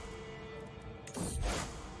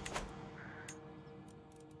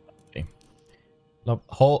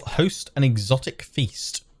 Host an exotic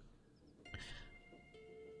feast.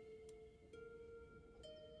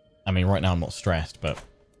 I mean, right now I'm not stressed, but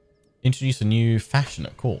introduce a new fashion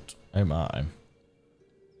at court. Oh my.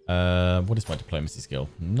 What is my diplomacy skill?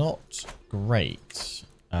 Not great.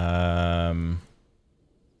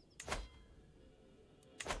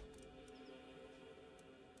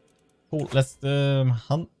 Cool. Let's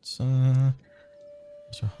hunt. Hunt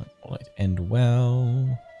end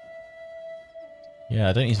well. Yeah,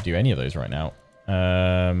 I don't need to do any of those right now.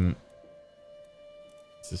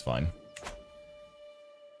 This is fine.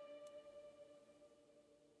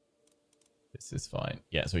 This is fine.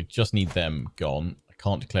 Yeah, so we just need them gone. I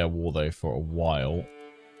can't declare war, though, for a while.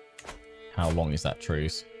 How long is that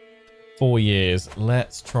truce? 4 years.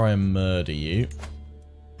 Let's try and murder you.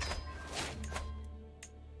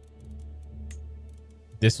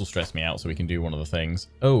 This will stress me out, so we can do one of the things.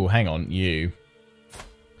 Oh, hang on. You.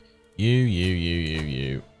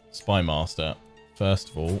 Spy Master. First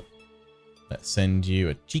of all, let's send you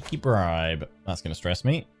a cheeky bribe. That's going to stress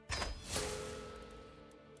me.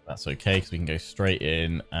 That's okay, because we can go straight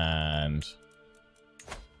in and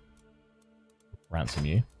ransom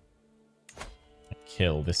you.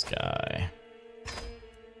 Kill this guy.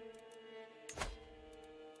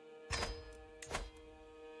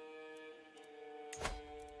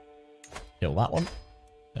 Kill that one.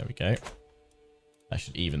 There we go. That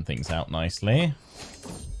should even things out nicely.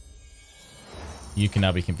 You can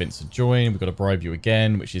now be convinced to join. We've got to bribe you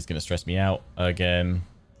again, which is going to stress me out again.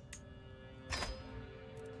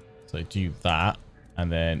 So do that. And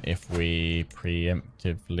then if we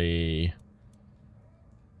preemptively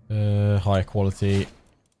higher quality,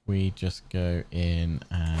 we just go in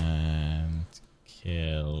and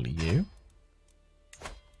kill you.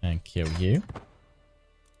 And kill you.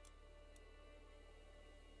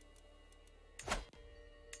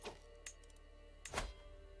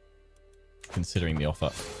 Considering the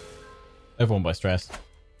offer. Overwhelmed by stress.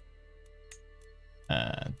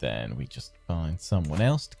 And then we just find someone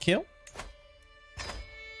else to kill.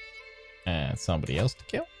 And somebody else to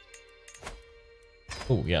kill.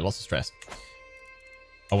 Oh, yeah, lots of stress.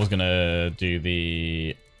 I was going to do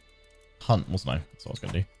the hunt, wasn't I? That's what I was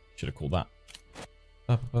going to do. Should have called that.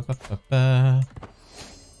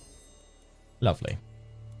 Lovely.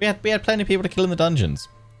 We had plenty of people to kill in the dungeons.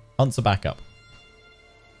 Hunt's a backup.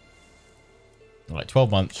 Right,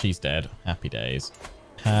 12 months, she's dead. Happy days.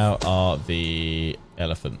 How are the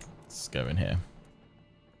elephants going here?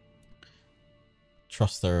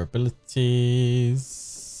 Trust their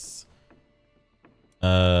abilities.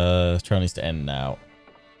 Trial needs to end now.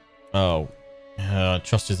 Oh.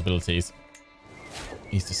 Trust his abilities.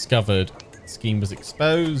 He's discovered. Scheme was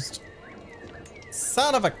exposed.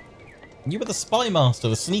 Son of a... You were the spy master,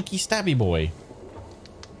 the sneaky stabby boy.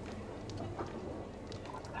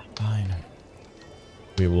 Fine.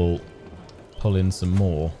 We will pull in some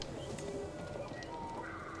more.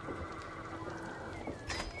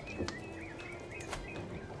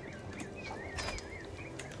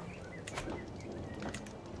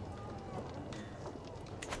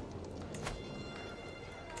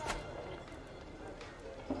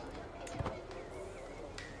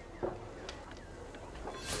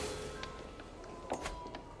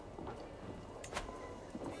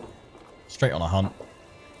 Straight on a hunt.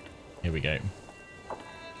 Here we go.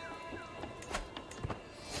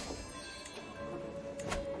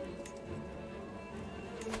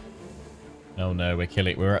 Oh no,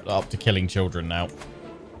 we're up to killing children now.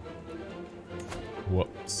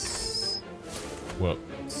 Whoops.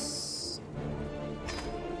 Whoops.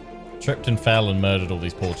 Tripped and fell and murdered all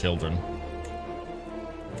these poor children.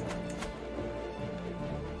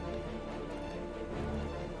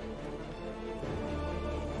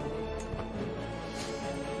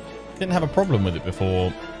 Didn't have a problem with it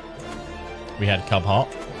before we had Cub Heart.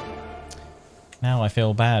 Now I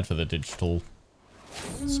feel bad for the digital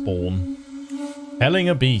spawn. Felling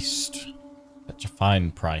a beast. Such a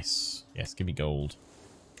fine price. Yes, give me gold.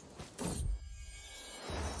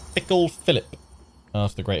 Fickle Philip.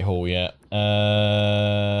 After the Great Hall, yeah.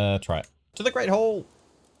 Try it. To the Great Hall!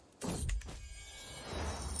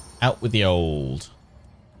 Out with the old.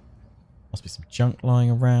 Must be some junk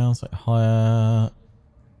lying around. Slightly higher.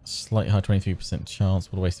 Slightly higher, 23%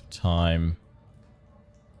 chance. What a waste of time.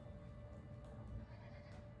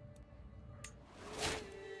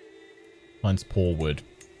 Mine's poor wood.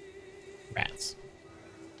 Rats.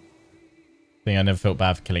 I think I never felt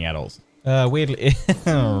bad for killing adults. Weirdly.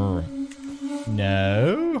 No.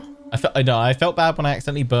 I felt bad when I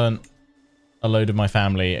accidentally burnt a load of my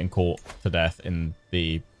family and caught to death in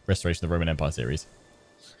the Restoration of the Roman Empire series.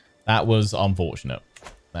 That was unfortunate.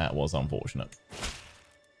 That was unfortunate.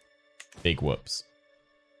 Big whoops.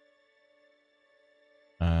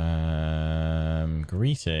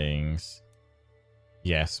 Greetings.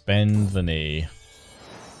 Yes, bend the knee.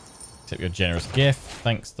 Accept your generous gift.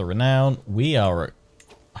 Thanks to the renown. We are at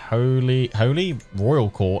Holy Royal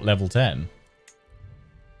Court level 10.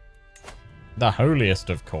 The holiest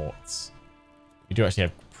of courts. We do actually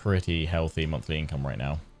have pretty healthy monthly income right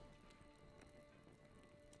now.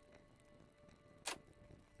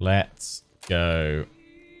 Let's go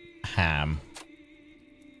ham.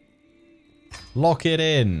 Lock it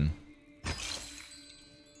in.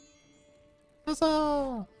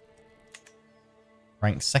 Huzzah!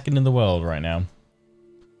 Ranked second in the world right now.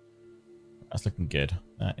 That's looking good.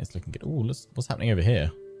 That is looking good. Ooh, what's happening over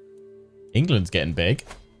here? England's getting big.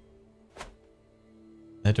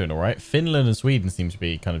 They're doing all right. Finland and Sweden seem to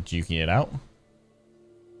be kind of duking it out.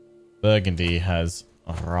 Burgundy has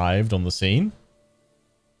arrived on the scene.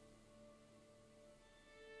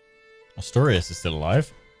 Asturias is still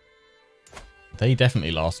alive. They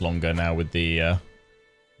definitely last longer now with the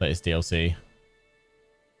latest DLC.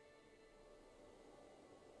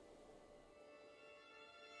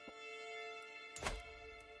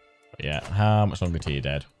 But yeah, how much longer till you're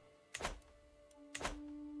dead?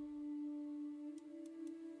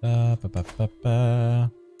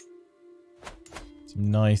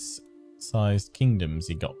 Some nice sized kingdoms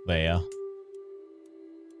you got there.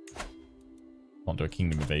 Can't do a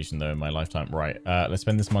kingdom invasion though in my lifetime. Right, let's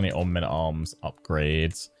spend this money on men-at-arms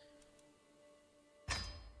upgrades.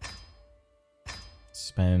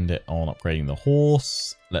 Spend it on upgrading the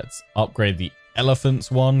horse. Let's upgrade the elephants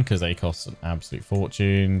one because they cost an absolute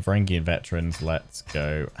fortune. Varangian veterans, let's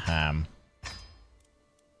go ham.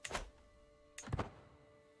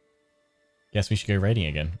 Guess we should go raiding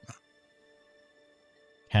again.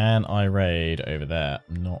 Can I raid over there?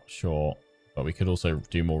 Not sure. But we could also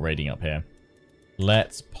do more raiding up here.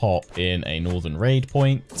 Let's pop in a northern raid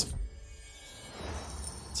point.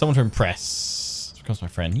 Someone to impress. Becomes my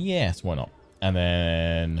friend. Yes, why not? And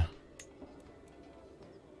then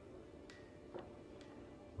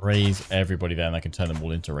raise everybody there and I can turn them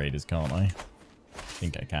all into raiders, can't I? I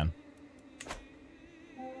think I can.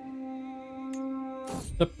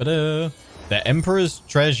 The Emperor's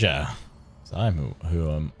Treasure. So I'm who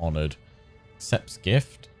I'm honored. Accepts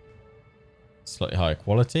gift. Slightly higher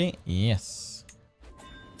quality. Yes.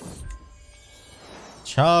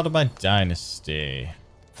 Child of my dynasty.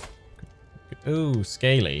 Ooh,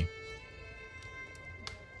 scaly.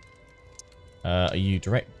 Are you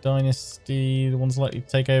direct dynasty the ones likely to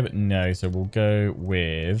take over? No, so we'll go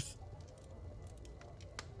with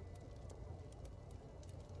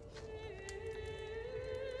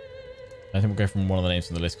I think we'll go from one of the names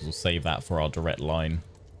from the list because we'll save that for our direct line.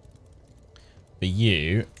 For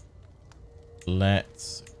you,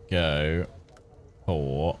 let's go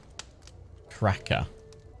for Cracker.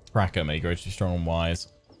 Cracker may grow to be strong and wise.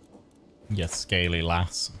 Yes, scaly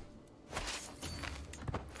lass.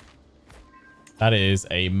 That is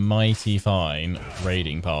a mighty fine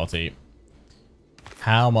raiding party.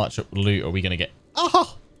 How much loot are we going to get?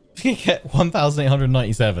 Oh! We get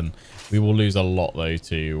 1,897. We will lose a lot, though,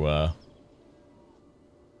 to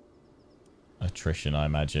attrition, I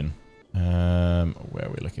imagine. Where are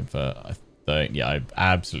we looking for? I think, yeah, I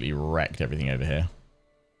absolutely wrecked everything over here.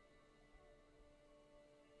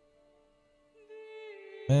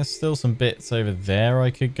 There's still some bits over there I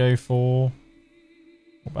could go for.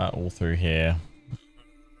 What about all through here?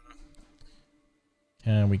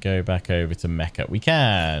 Can we go back over to Mecca? We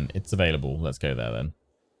can. It's available. Let's go there then.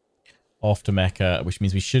 Off to Mecca, which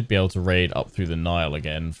means we should be able to raid up through the Nile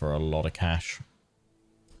again for a lot of cash.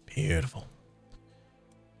 Beautiful.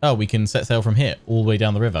 Oh, we can set sail from here all the way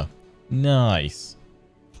down the river. Nice.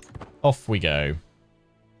 Off we go.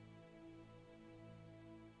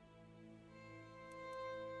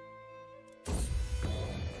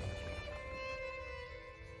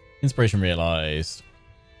 Inspiration realized.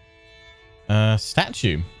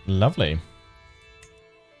 Statue. Lovely.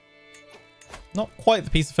 Not quite the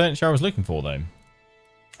piece of furniture I was looking for, though.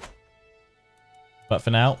 But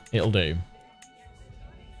for now, it'll do.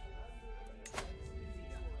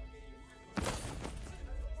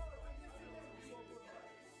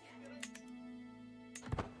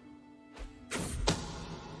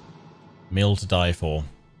 Meal to die for.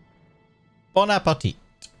 Bon appetit.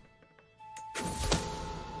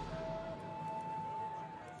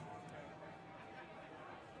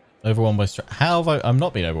 Overwhelmed by stress. How have I'm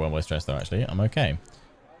not being overwhelmed by stress though, actually. I'm okay.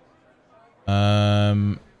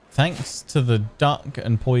 Thanks to the duck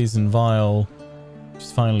and poison vial, which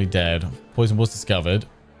is finally dead. Poison was discovered.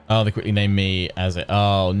 Oh, they quickly named me as it.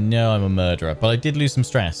 Oh, no, I'm a murderer. But I did lose some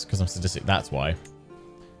stress because I'm sadistic. That's why.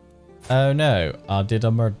 Oh, no. I did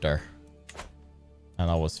a murder.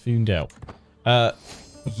 And I was found out.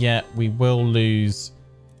 Yeah, we will lose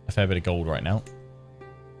a fair bit of gold right now.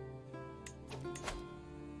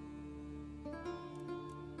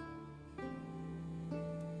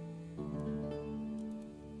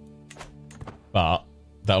 But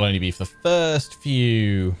that'll only be for the first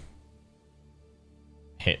few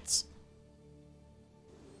hits.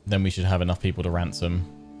 Then we should have enough people to ransom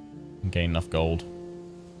and gain enough gold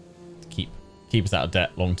to keep us out of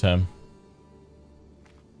debt long term.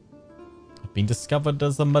 I've been discovered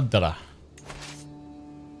as a murderer.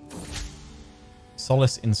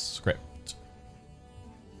 Solace in script.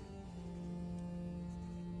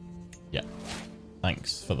 Yeah.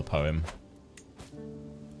 Thanks for the poem.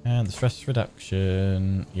 And the stress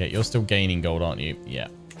reduction. Yeah, you're still gaining gold, aren't you? Yeah.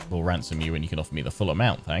 We'll ransom you and you can offer me the full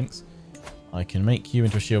amount, thanks. I can make you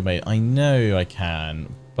into a shield maid. I know I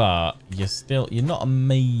can, but you're not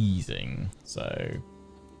amazing. So,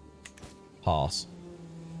 pass.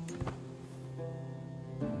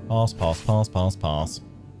 Pass, pass, pass, pass, pass.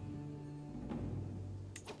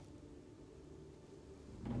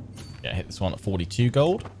 Yeah, hit this one at 42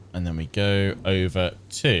 gold. And then we go over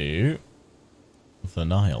to the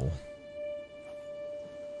Nile.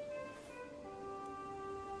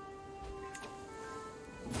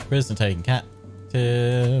 Prisoner taken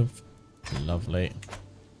captive. Lovely.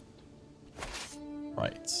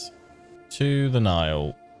 Right. To the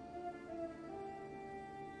Nile.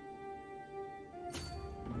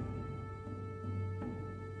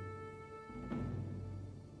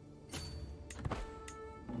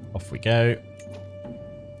 Off we go.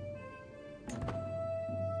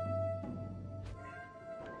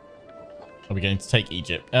 Are we going to take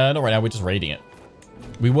Egypt? Not right now, we're just raiding it.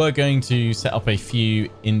 We were going to set up a few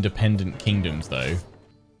independent kingdoms, though,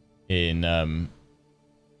 in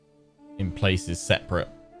places separate,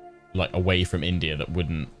 like away from India, that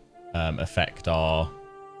wouldn't affect our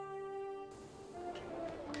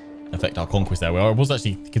conquest there. Well, I was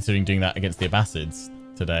actually considering doing that against the Abbasids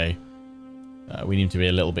today. We need to be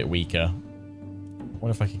a little bit weaker. I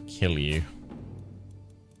wonder if I could kill you.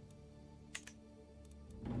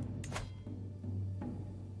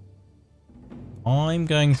 I'm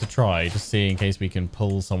going to try to see in case we can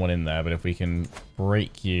pull someone in there, but if we can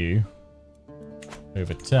break you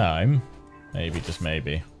over time, maybe, just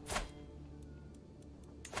maybe.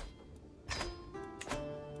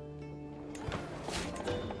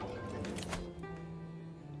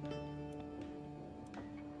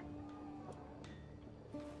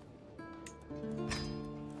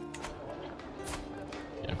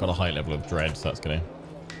 Yeah, I've got a high level of dread, so that's going to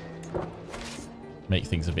make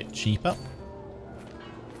things a bit cheaper.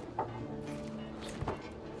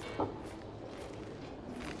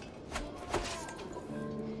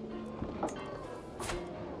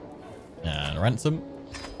 Ransom.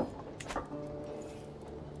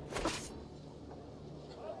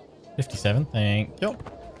 57, thank you.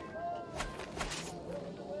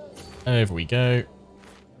 Over we go.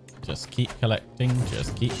 Just keep collecting,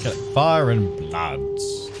 just keep collecting. Fire and blood.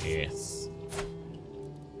 Yes.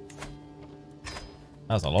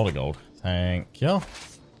 That's a lot of gold. Thank you.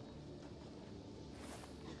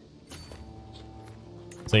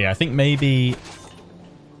 So yeah, I think maybe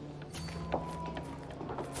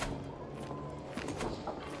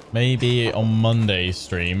on Monday's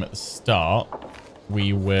stream at the start,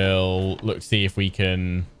 we will look to see if we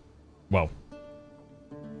can, well,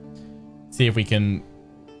 see if we can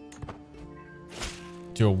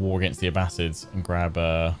do a war against the Abbasids and grab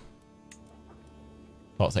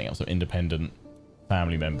start setting up some independent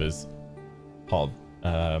family members, so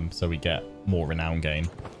we get more renown gain.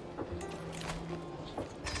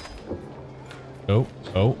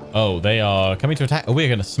 Oh, they are coming to attack. Oh, we're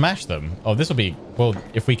going to smash them. Oh, this will be... Well,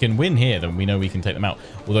 if we can win here, then we know we can take them out.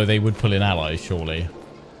 Although they would pull in allies, surely.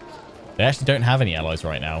 They actually don't have any allies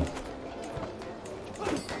right now.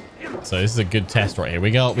 So this is a good test right here. We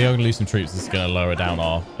are going to lose some troops. This is going to lower down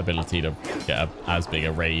our ability to get as big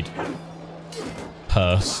a raid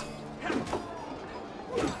purse.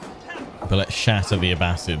 But let's shatter the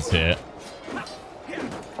Abbasids here.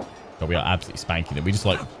 God, we are absolutely spanking them. We just,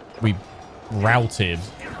 like... We routed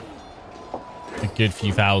a good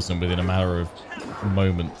few thousand within a matter of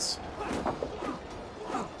moments.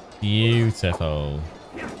 Beautiful.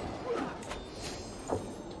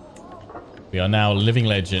 We are now a living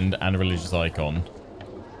legend and a religious icon.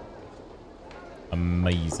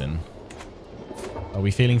 Amazing. Are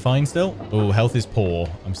we feeling fine still? Oh, health is poor.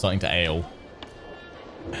 I'm starting to ail.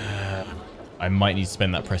 I might need to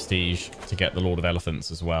spend that prestige to get the Lord of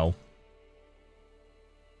Elephants as well.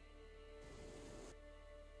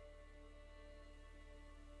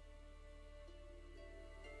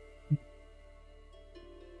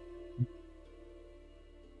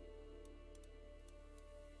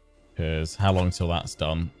 Because how long till that's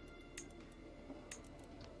done?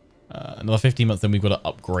 Another 15 months, then we've got to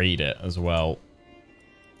upgrade it as well.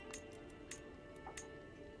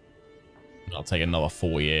 That'll take another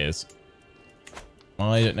 4 years.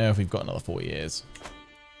 I don't know if we've got another 4 years.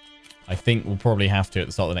 I think we'll probably have to at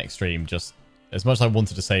the start of the next stream. Just as much as I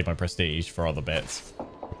wanted to save my prestige for other bits,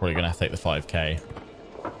 we're probably going to have to take the 5k.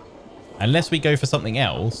 Unless we go for something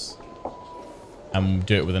else and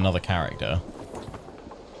do it with another character.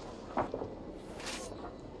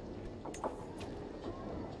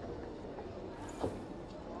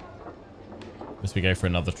 Unless we go for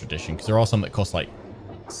another tradition, because there are some that cost like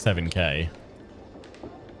 7k.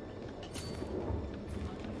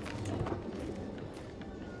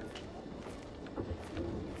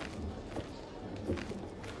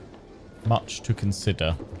 Much to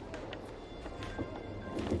consider.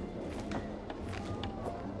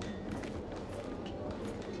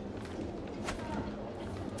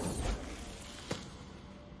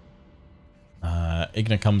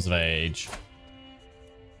 Igna comes of age.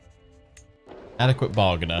 Adequate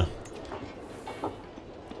bargainer.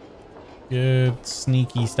 Good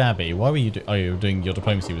sneaky stabby. Why were you oh, you were doing your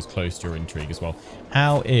diplomacy was close to your intrigue as well.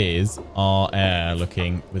 How is our heir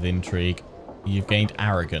looking with intrigue? You've gained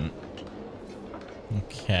arrogant.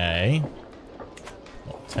 Okay.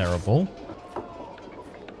 Not terrible.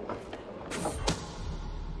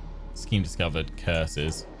 Scheme discovered.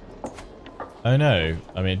 Curses. Oh no.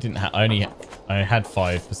 I mean, it didn't have. I had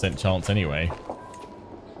 5% chance anyway.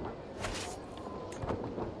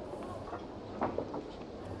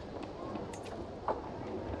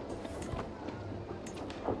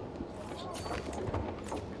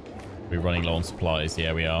 We're running low on supplies.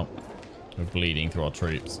 Yeah, we are. We're bleeding through our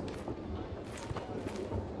troops.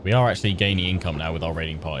 We are actually gaining income now with our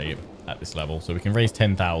raiding party at this level, so we can raise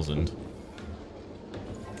 10,000.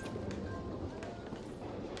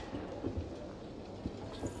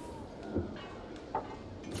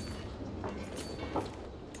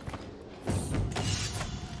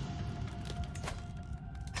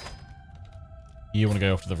 You want to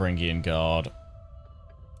go after the Varangian Guard?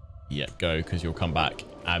 Yeah, go, because you'll come back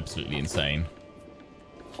absolutely insane.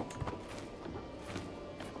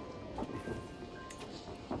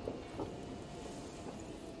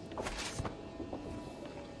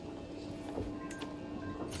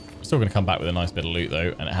 Still going to come back with a nice bit of loot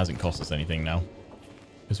though, and it hasn't cost us anything now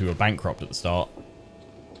because we were bankrupt at the start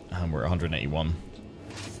and we're at 181.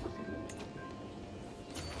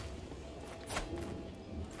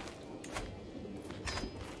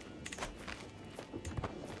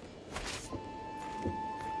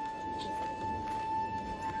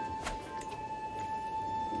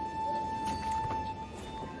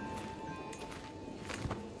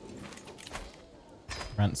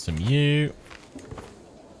 Ransom you.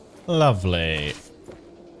 Lovely.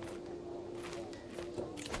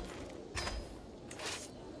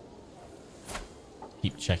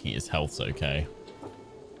 Keep checking his health's okay.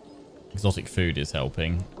 Exotic food is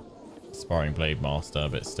helping. Sparring Blade Master,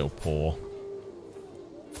 but it's still poor.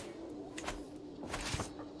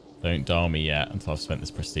 Don't dial me yet until I've spent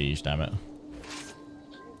this prestige, damn it.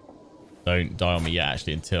 Don't dial me yet,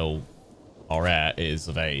 actually, until our heir is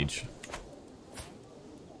of age.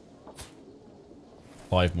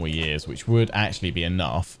 5 more years, which would actually be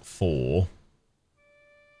enough for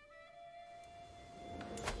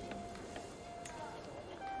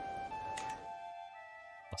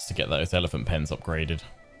us to get those elephant pens upgraded.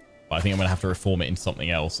 But I think I'm going to have to reform it into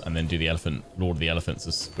something else and then do the Lord of the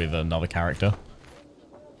Elephants with another character.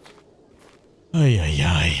 Ay, ay,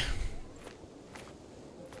 ay.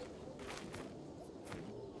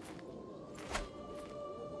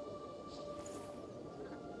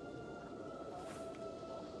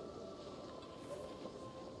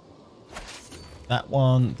 That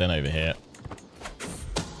one, then over here.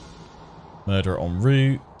 Murder en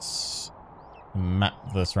route.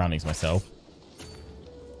 Map the surroundings myself.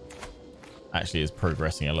 Actually is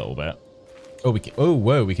progressing a little bit. Oh, oh,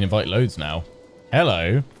 whoa, we can invite loads now.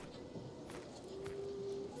 Hello.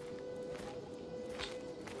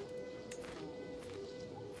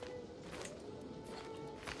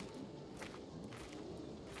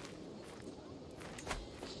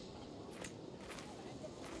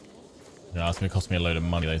 No, it's going to cost me a load of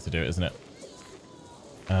money though to do it, isn't it?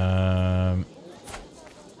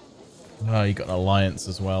 Oh, you got an alliance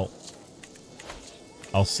as well.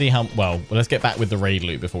 I'll see how... Well, let's get back with the raid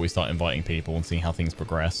loot before we start inviting people and see how things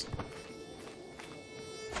progress.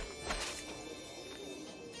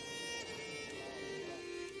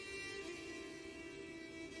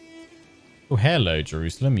 Oh, hello,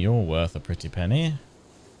 Jerusalem. You're worth a pretty penny.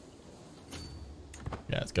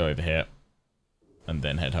 Yeah, let's go over here. And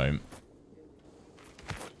then head home.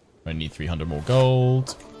 I need 300 more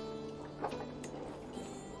gold.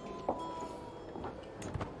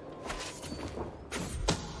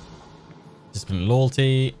 Discipline and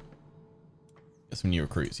loyalty. Get some new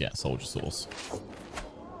recruits. Yeah, soldier source.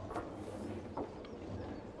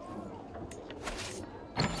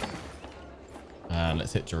 And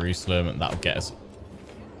let's hit Jerusalem, and that'll get us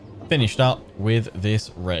finished up with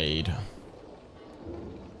this raid.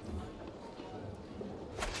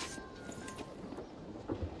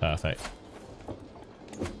 Perfect.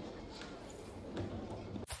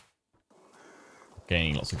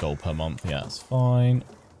 Gaining lots of gold per month. Yeah, that's fine.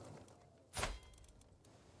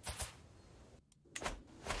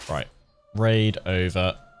 Right. Raid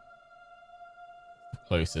over.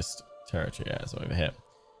 Closest territory. Yeah, it's over here.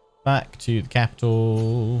 Back to the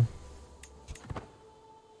capital.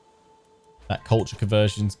 That culture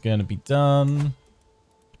conversion's going to be done.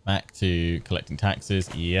 Back to collecting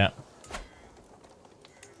taxes. Yep.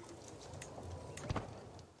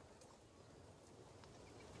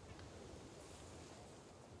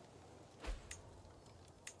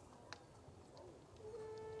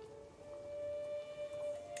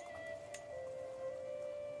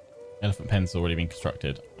 Elephant pens already been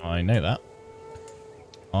constructed. I know that.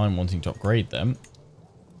 I'm wanting to upgrade them.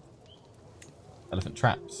 Elephant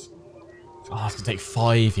traps. Oh, it's going to take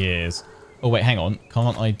 5 years. Oh, wait, hang on.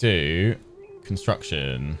 Can't I do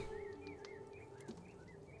construction?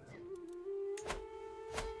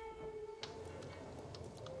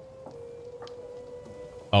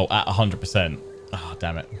 Oh, at 100%. Oh,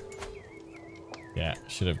 damn it. Yeah,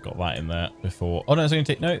 should have got that in there before. Oh, no, it's going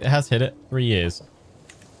to take... No, it has hit it. 3 years.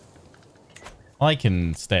 I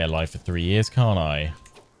can stay alive for 3 years, can't I?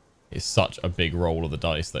 It's such a big roll of the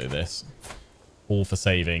dice, though, this. All for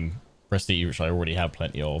saving prestige, which I already have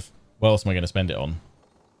plenty of. What else am I going to spend it on?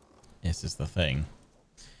 This is the thing.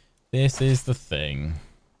 This is the thing.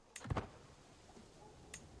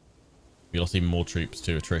 We lost even more troops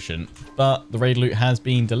to attrition. But the raid loot has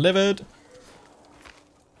been delivered.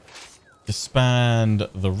 Disband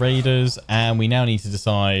the raiders. And we now need to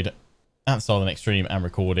decide... at the start of the next stream and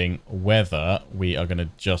recording whether we are going to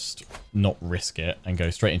just not risk it and go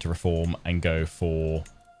straight into reform and go for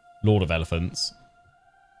Lord of Elephants.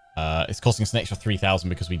 It's costing us an extra 3,000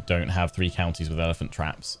 because we don't have 3 counties with elephant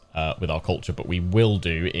traps with our culture, but we will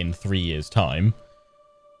do in 3 years time.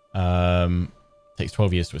 Takes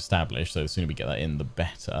 12 years to establish, so the sooner we get that in the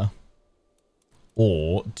better.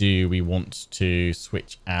 Or do we want to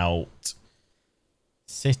switch out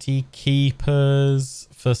city keepers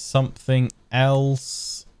for something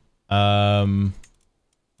else and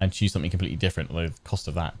choose something completely different, although the cost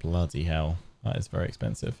of that, bloody hell, that is very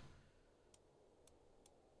expensive.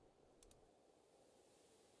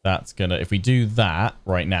 That's gonna, if we do that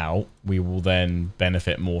right now, we will then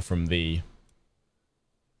benefit more from the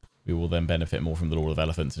Lord of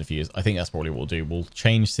Elephants in a few years. I think that's probably what we'll do. We'll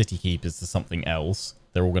change city keepers to something else.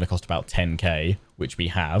 They're all going to cost about 10k, which we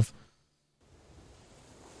have.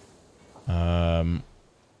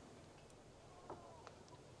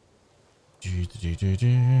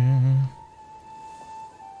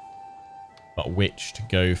 But which to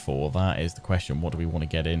go for? That is the question. What do we want to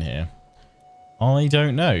get in here? I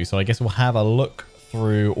don't know. So I guess we'll have a look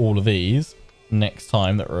through all of these next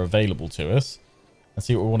time that are available to us and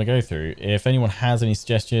see what we want to go through. If anyone has any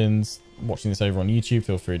suggestions watching this over on YouTube,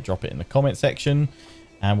 feel free to drop it in the comment section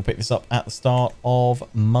and we'll pick this up at the start of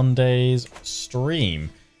Monday's stream.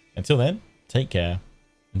 Until then, take care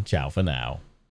and ciao for now.